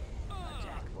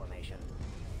 Attack formation.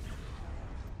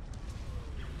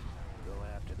 Go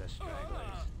after the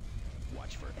stragglers.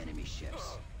 Watch for enemy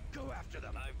ships. Go after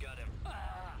them. I've got him.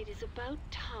 It is about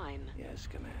time. Yes,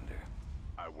 Commander.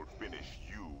 I will finish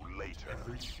you later.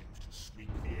 Every ship to sweep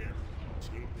the area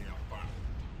until they are found.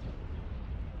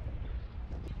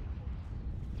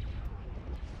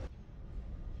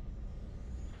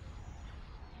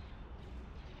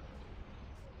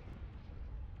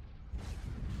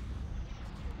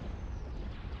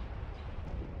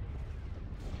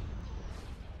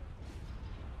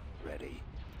 Ready.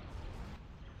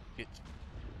 It.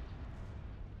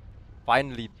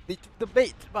 Finally, they took the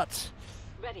bait, but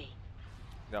Ready.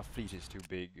 their fleet is too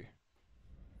big.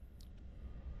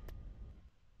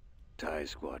 TIE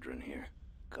Squadron here.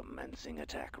 Commencing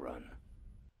attack run.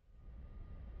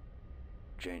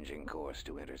 Changing course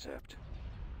to intercept.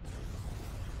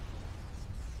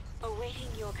 Awaiting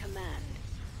your command.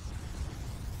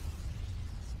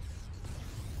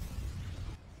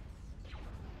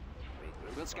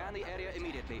 We'll scan the area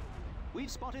immediately.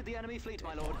 We've spotted the enemy fleet,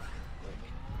 my lord.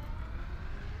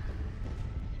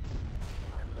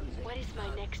 What is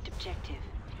my next objective?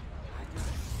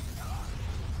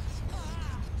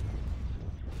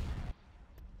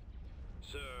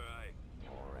 Sir,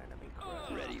 more enemy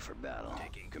craft. Ready for battle.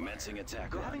 Commencing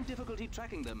attack We're run. having difficulty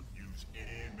tracking them. Use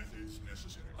any methods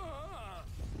necessary.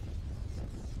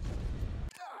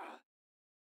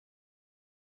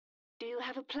 Do you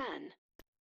have a plan?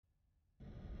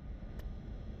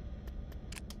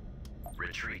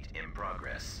 Retreat in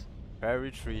progress. Fair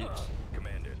retreat.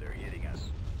 Commander, they're hitting us.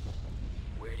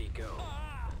 Where'd he go?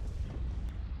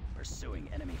 Pursuing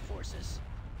enemy forces.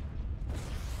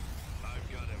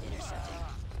 I've got him. Intercepting.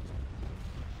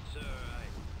 Sir,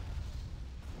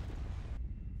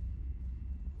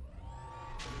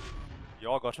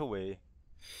 Y'all got away.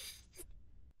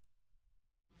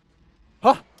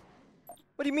 Huh?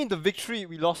 What do you mean the victory?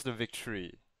 We lost the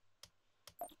victory.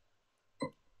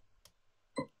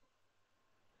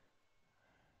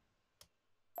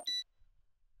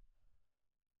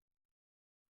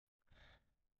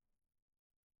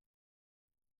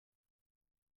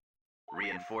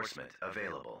 Reinforcement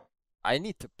available. I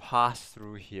need to pass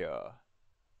through here.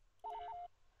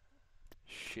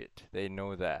 Shit, they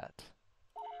know that.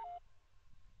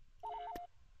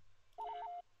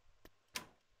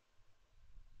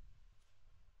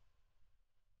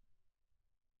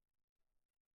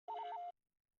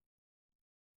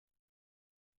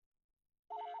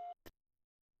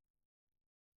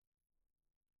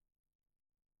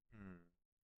 Hmm.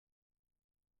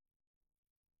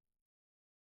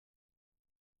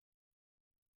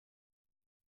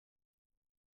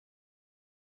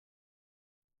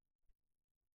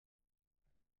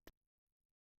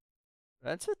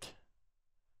 That's it?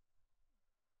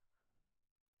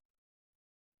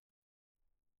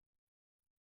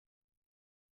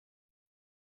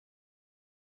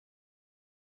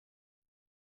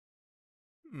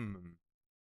 Hmm.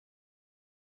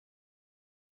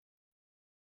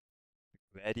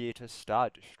 Gladiator Star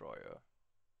Destroyer.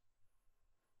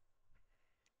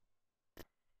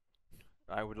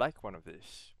 I would like one of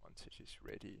these once it is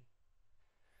ready.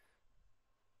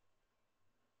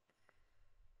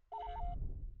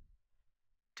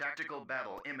 Tactical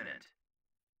battle imminent.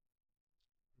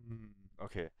 Hmm.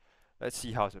 Okay, let's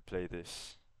see how to play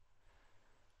this.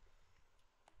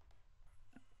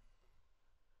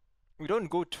 We don't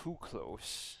go too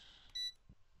close.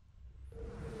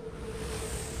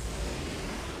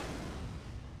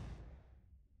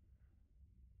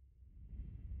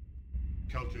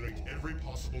 Calculate every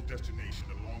possible destination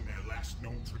along their last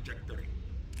known trajectory.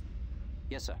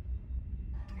 Yes, sir.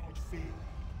 Do not fail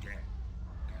again.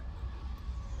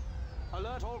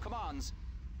 Alert all commands.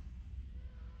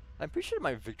 I'm pretty sure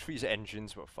my victory's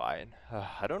engines were fine.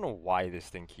 I don't know why this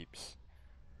thing keeps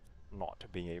not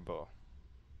being able.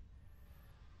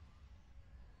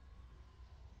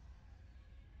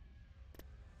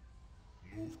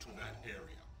 Move to that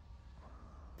area.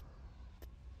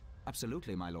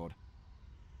 Absolutely, my lord.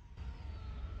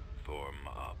 Form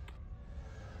up.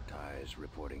 Ties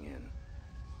reporting in.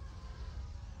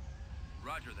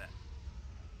 Roger that.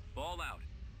 Ball out.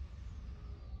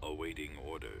 Awaiting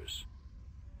orders.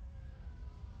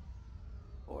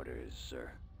 Orders,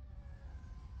 sir.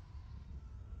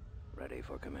 Ready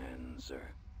for command, sir.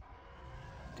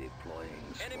 Deploying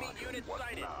Enemy squadron. unit What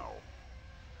sighted. now?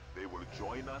 They will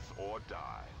join us or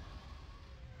die.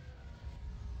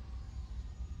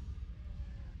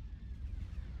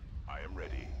 I am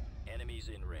ready. Enemies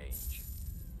in range.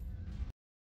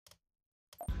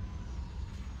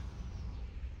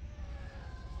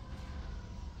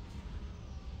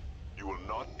 You will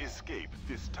not escape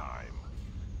this time.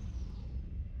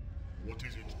 What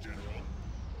is it, General?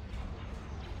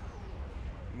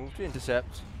 Move to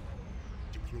intercept.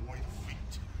 Deploy the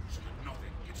fleet so that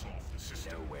nothing gets off the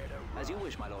system. Nowhere to run. As you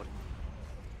wish, my lord.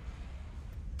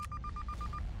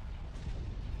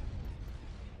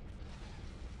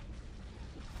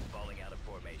 Falling out of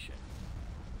formation.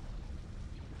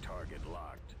 Target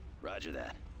locked. Roger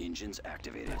that. Engines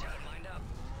activated. Lined up.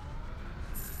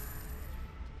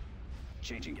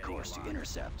 Changing Getting course to aligned.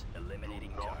 intercept. Eliminating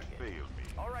Do not target. fail me.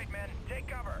 All right, men, take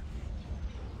cover.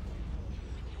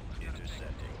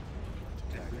 Intercepting.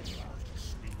 Target to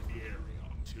sweep the area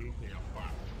until they are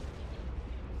found.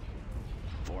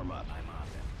 Form up. I'm on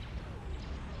them.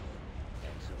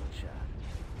 Excellent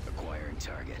shot. Acquiring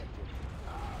target.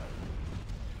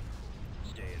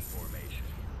 Stay in formation.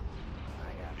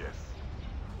 I got Yes.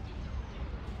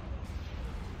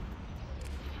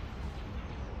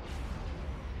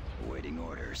 Awaiting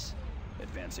orders.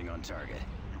 Advancing on target.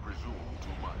 You presume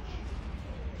too much.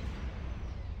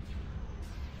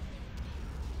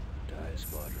 TIE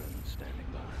squadron standing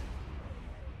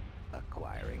by.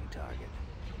 Acquiring target.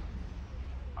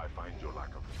 I find your lack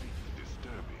of faith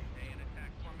disturbing. Stay in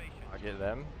attack formation. I'll get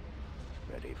them.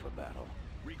 Ready for battle.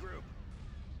 Regroup.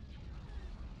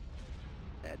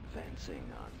 Advancing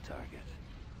on target.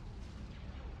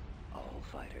 All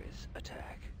fighters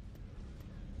attack.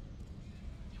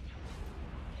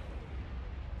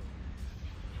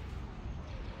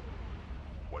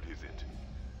 What is it?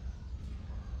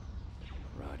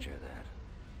 Roger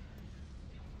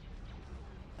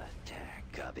that. Attack.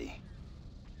 Copy.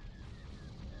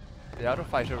 They're out of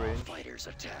fighter All range. fighters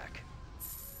attack.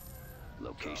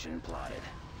 Location plotted.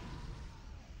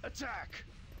 Attack!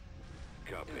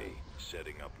 Copy.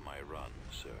 Setting up my run,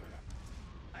 sir.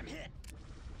 I'm hit.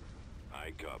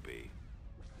 I copy.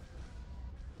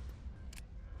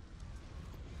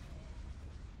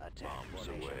 Attack Bombs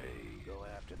formation. away. Go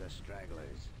after the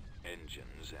stragglers.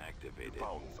 Engines activated.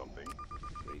 Found something.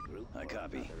 Regroup. I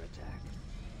copy. Another attack.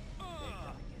 They're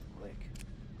coming in quick.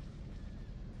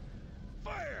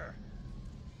 Fire!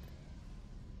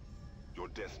 Your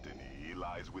destiny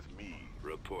lies with me.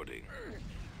 Reporting.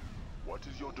 What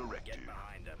is your directive? Get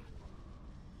behind them.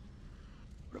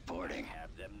 Reporting.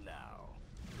 Have them now.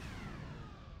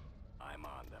 I'm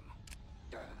on them.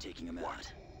 Taking them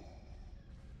out.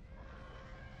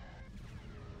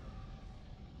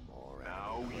 More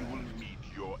Now you will meet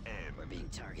your end. We're being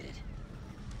targeted.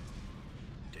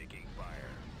 Taking fire.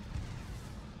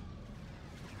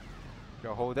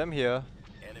 Gonna hold them here.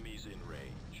 Enemies in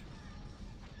range.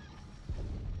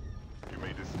 You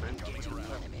may dispense with Engaging the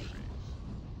your enemy.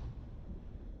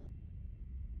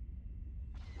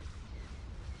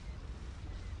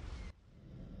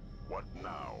 What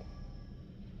now?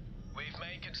 We've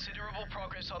made considerable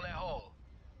progress on their hull.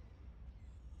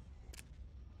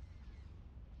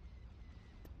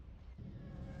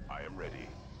 I am ready.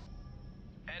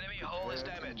 Enemy hull is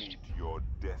Prepare to damaged. meet your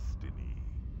destiny.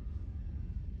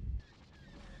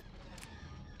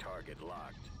 Target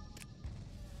locked.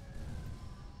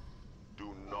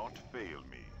 Do not fail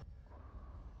me.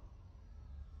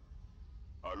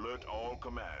 Alert all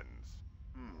commands.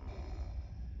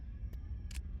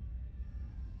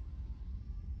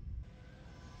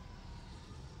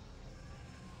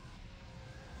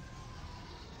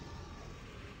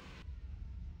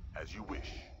 As you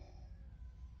wish.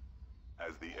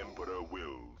 As the Emperor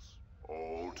wills.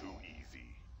 All too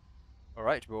easy.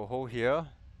 Alright, we'll hold here.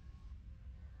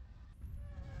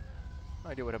 No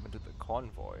idea what happened to the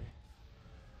convoy.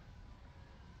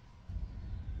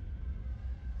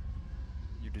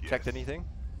 You detect Yes. anything?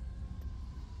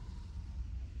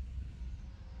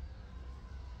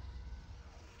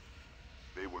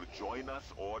 They will join us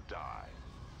or die.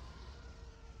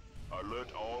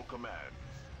 Alert all commands.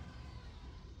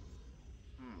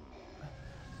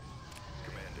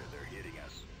 Commander, they're hitting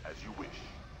us. As you wish.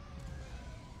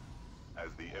 As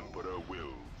the Emperor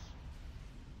wills.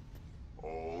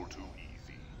 All too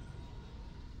easy.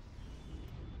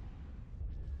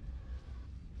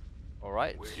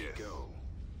 Alright. Where'd Yes. you go?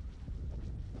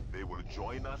 They will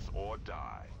join us or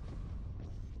die.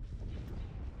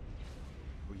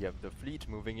 We have the fleet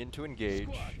moving in to engage.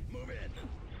 Squad, move in.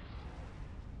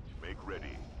 Make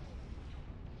ready.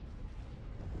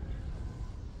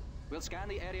 We'll scan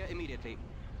the area immediately.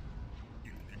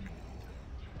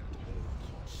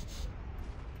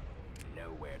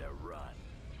 Nowhere to run.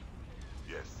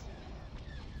 Yes.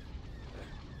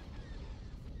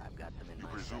 I've got them in You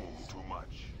my presume sights. too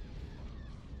much.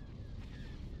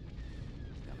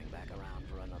 Coming back around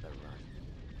for another run.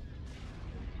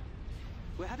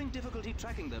 We're having difficulty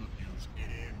tracking them.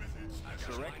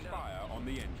 Direct fire on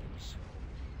the engines.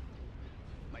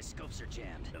 My scopes are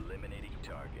jammed. Eliminating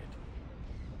target.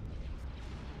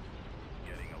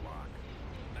 Getting a lock.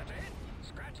 That's a hit.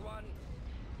 Scratch one.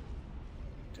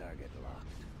 Target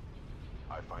locked.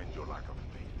 I find your lack of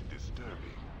faith disturbing.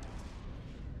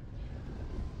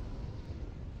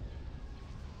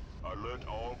 Alert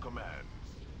all commands.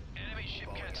 Enemy ship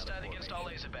Falling can't out of stand against our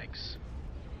laser formation. banks.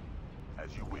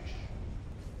 As you wish.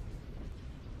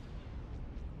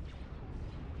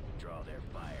 Draw their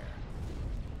fire.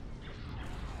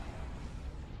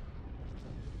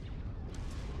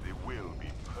 They will be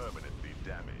permanently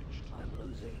damaged. I'm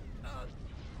losing.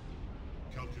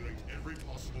 Calculate every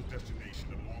possible destination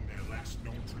along their last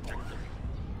known trajectory.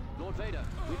 Lord Vader,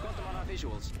 we've got them on our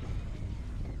visuals.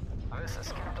 This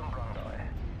is Captain Brundoy.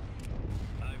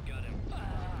 I've got him.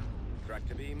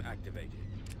 Tractor beam activated.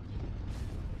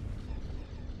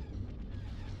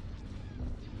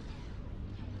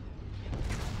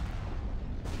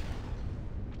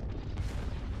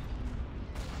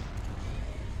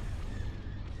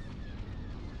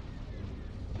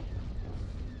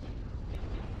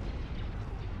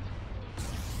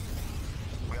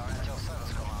 We are at your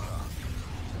service, Commander.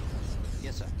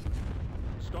 Yes, sir.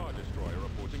 Star Destroyer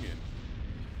reporting in.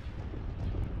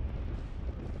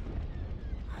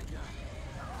 I got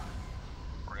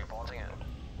it. Reporting in.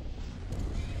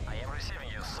 I am receiving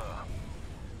you, sir.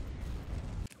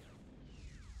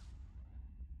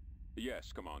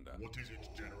 Yes, Commander. What is it,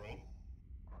 General?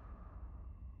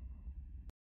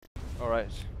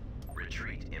 Alright.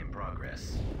 Retreat in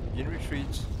progress. Begin retreat.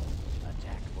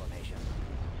 Attack formation.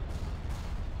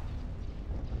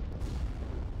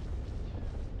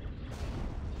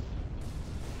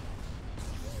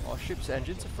 Our ship's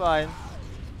engines are fine.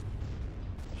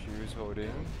 Shoes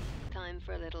holding. Time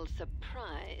for a little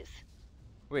surprise.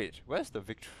 Wait, where's the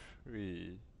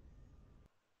victory?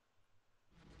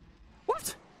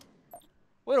 What?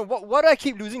 Wait, why do I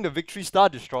keep losing the Victory Star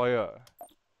Destroyer?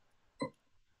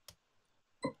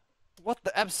 What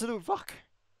the absolute fuck?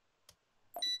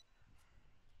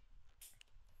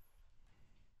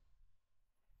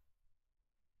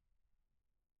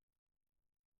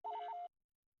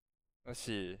 Let's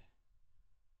see.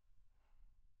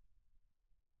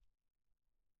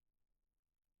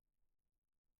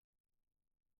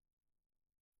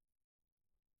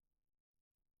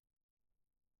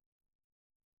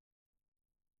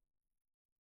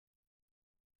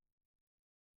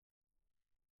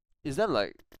 Is that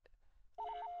like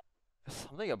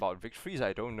something about victories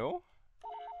I don't know?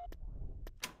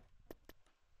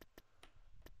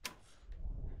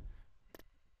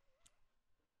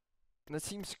 That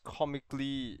seems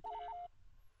comically...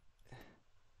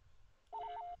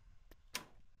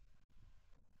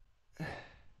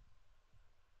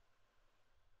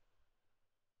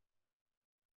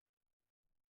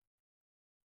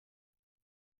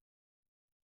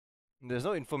 There's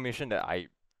no information that I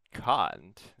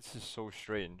can't. This is so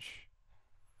strange.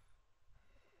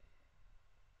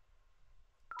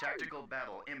 Tactical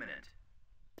battle imminent.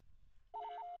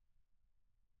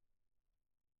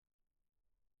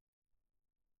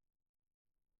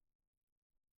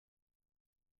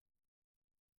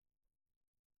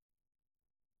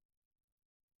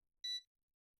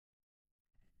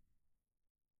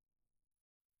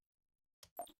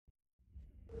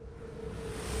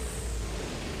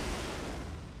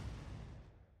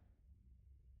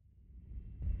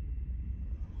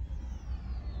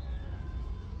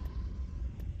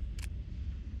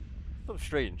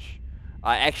 strange.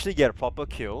 I actually get a proper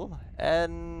kill,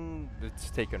 and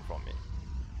it's taken from me.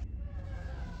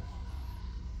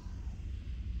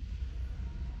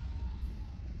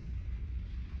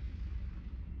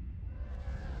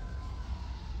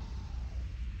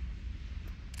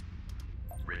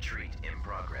 Retreat in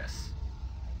progress.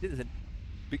 There's a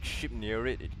big ship near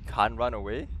it, it can't run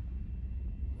away.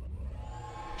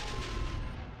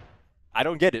 I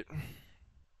don't get it.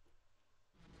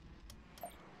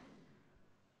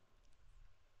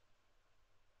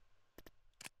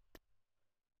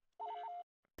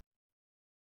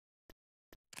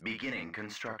 Beginning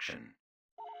construction.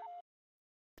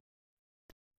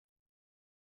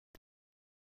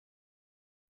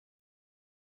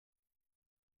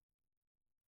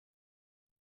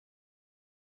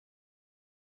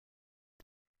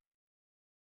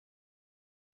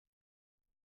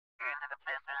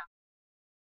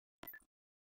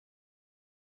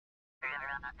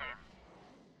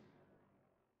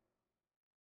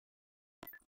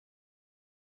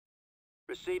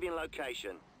 Receiving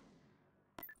location.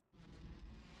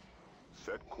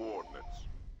 Set coordinates.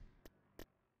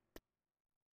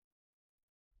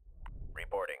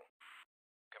 Reporting.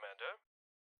 Commander?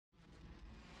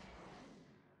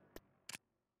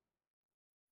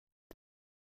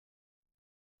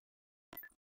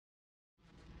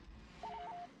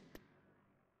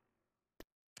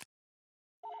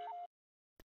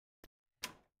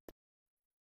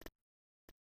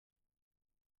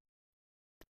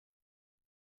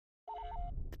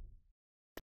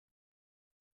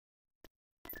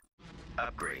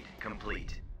 Upgrade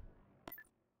complete.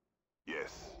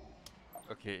 Yes.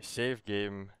 Okay, save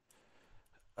game.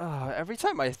 Every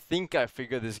time I think I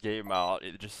figure this game out,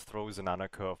 it just throws another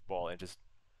curveball and just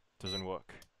doesn't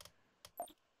work.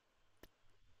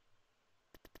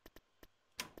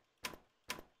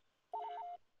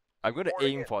 I'm gonna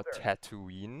aim for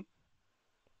Tatooine.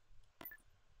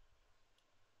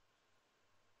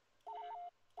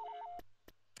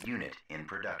 Unit in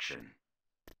production.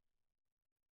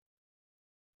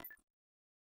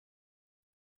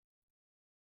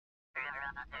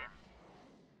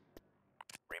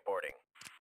 Reporting.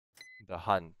 The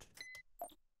Hunt.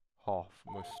 Hoth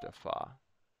Mustafa.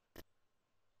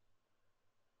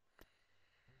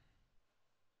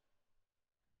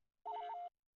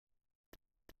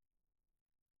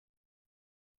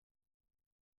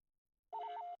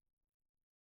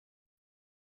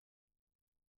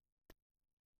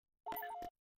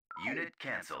 Unit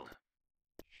cancelled.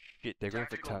 Shit, they're going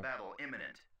for Tactical town. battle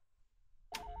imminent.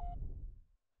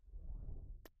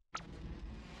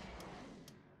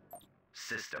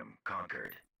 System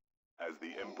conquered. As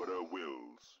the Emperor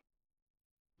wills.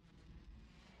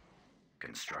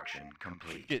 Construction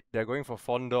complete. Shit, they're going for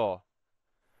Fondor.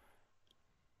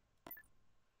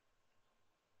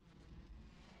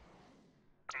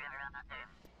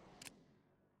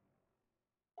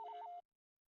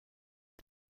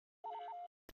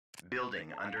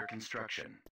 Building under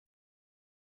construction.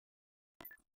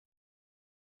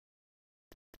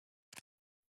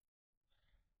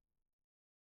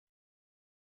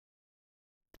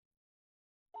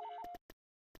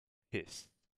 Hiss.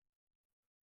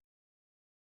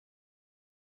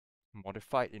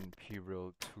 Modified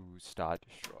Imperial 2 Star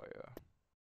Destroyer.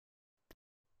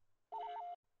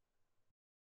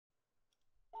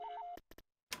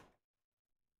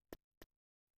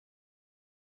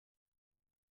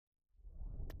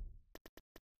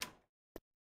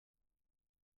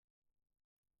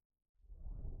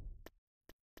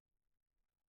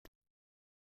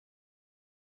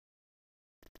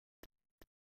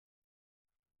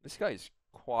 This guy is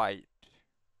quite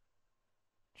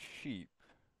cheap.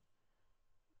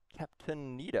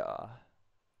 Captain Nida.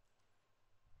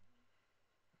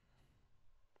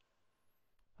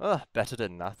 Better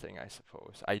than nothing, I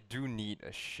suppose. I do need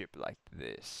a ship like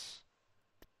this.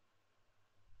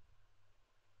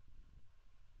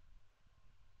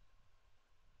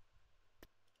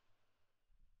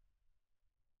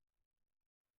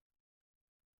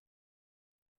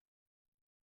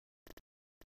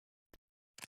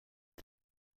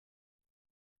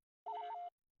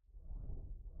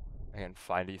 I can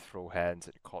finally throw hands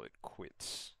and call it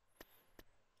quits.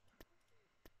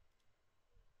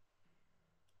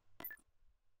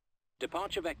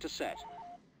 Departure vector set.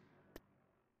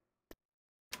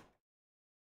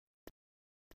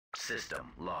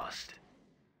 System lost.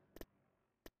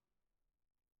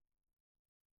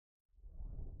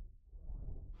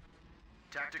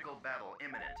 Tactical battle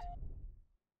imminent.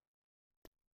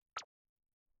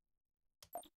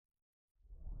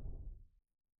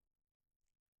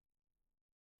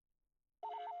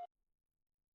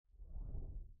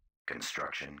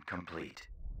 Construction complete.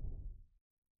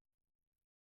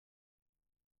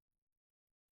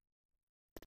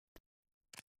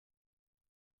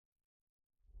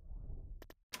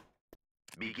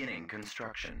 Beginning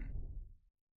construction.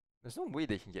 There's no way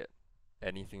they can get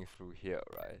anything through here,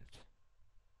 right?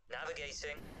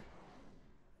 Navigating.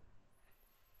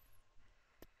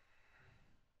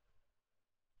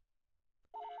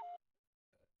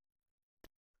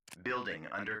 Building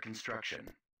under construction.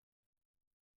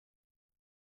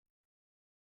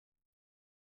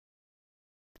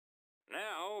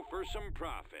 Now for some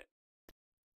profit.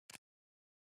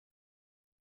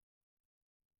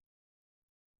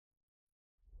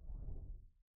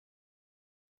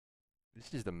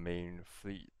 This is the main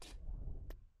fleet.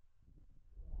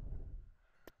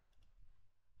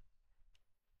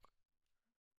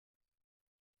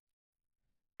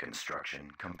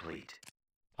 Construction complete.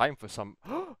 Time for some...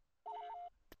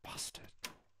 Bastard.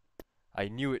 I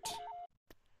knew it.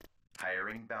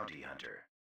 Hiring bounty hunter.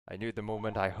 I knew it the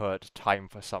moment I heard time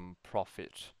for some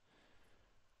profit.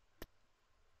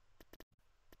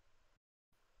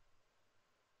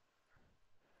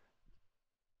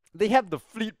 They have the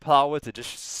fleet power to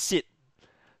just sit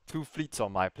 2 fleets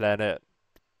on my planet.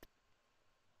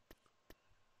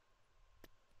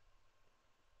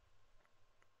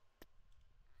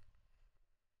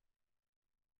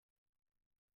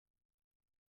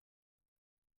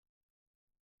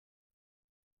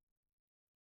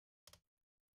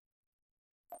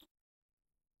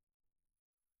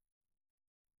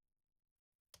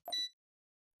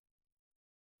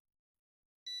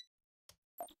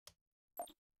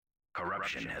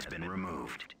 Corruption has been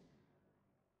removed.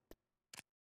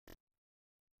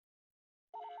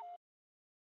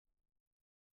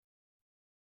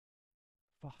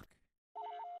 Fuck.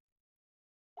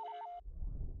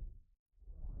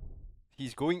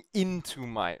 He's going into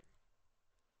my...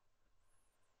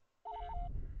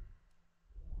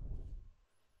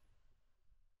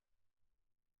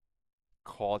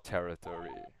 core territory.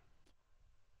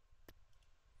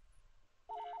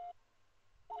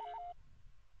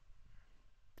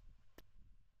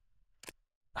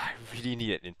 I really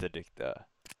need an interdictor.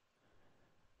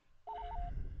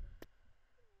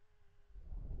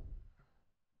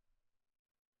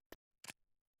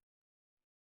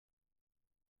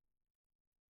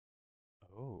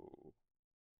 Oh.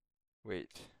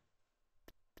 Wait.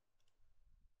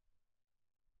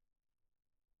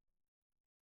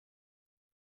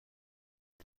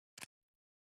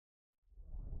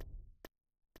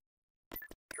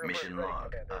 Mission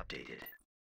log updated.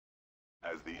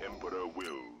 As the Emperor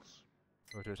wills.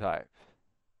 Prototype.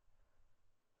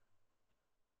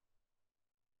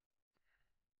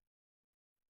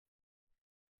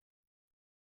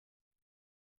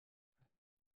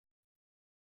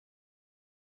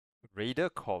 Raider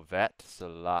Corvette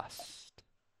Celeste.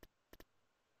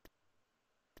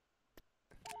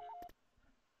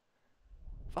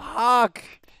 Fuck!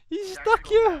 He's stuck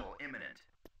Tactical here! battle imminent.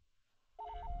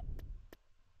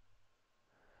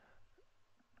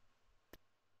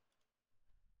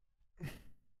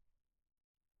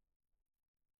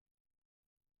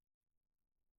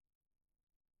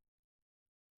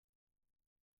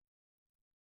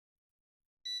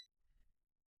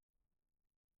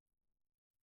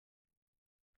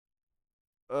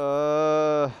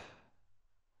 Uh...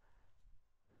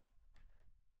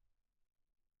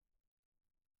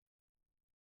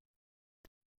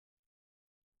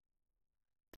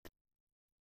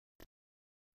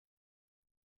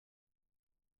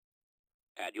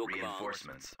 At your command.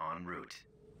 Reinforcements en route.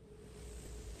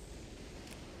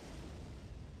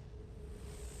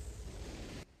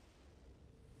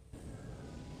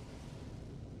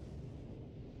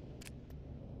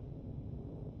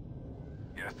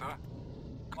 Yes, sir?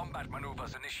 Combat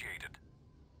maneuvers initiated.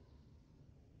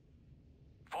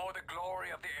 For the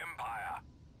glory of the Empire.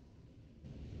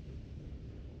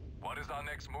 What is our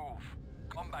next move?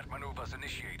 Combat maneuvers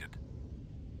initiated.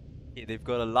 Yeah, they've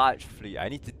got a large fleet. I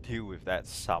need to deal with that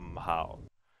somehow.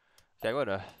 Okay, I'm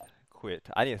gonna quit.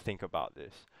 I need to think about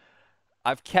this.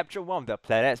 I've captured one of their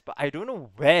planets, but I don't know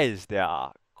where is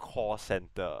their core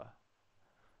center.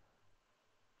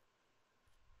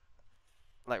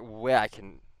 Like where I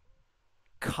can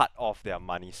cut off their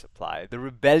money supply. The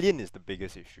rebellion is the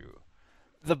biggest issue.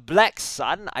 The Black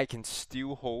Sun I can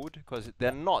still hold because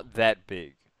they're not that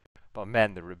big. But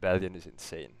man, the rebellion is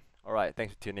insane. Alright,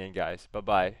 thanks for tuning in guys. Bye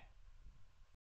bye.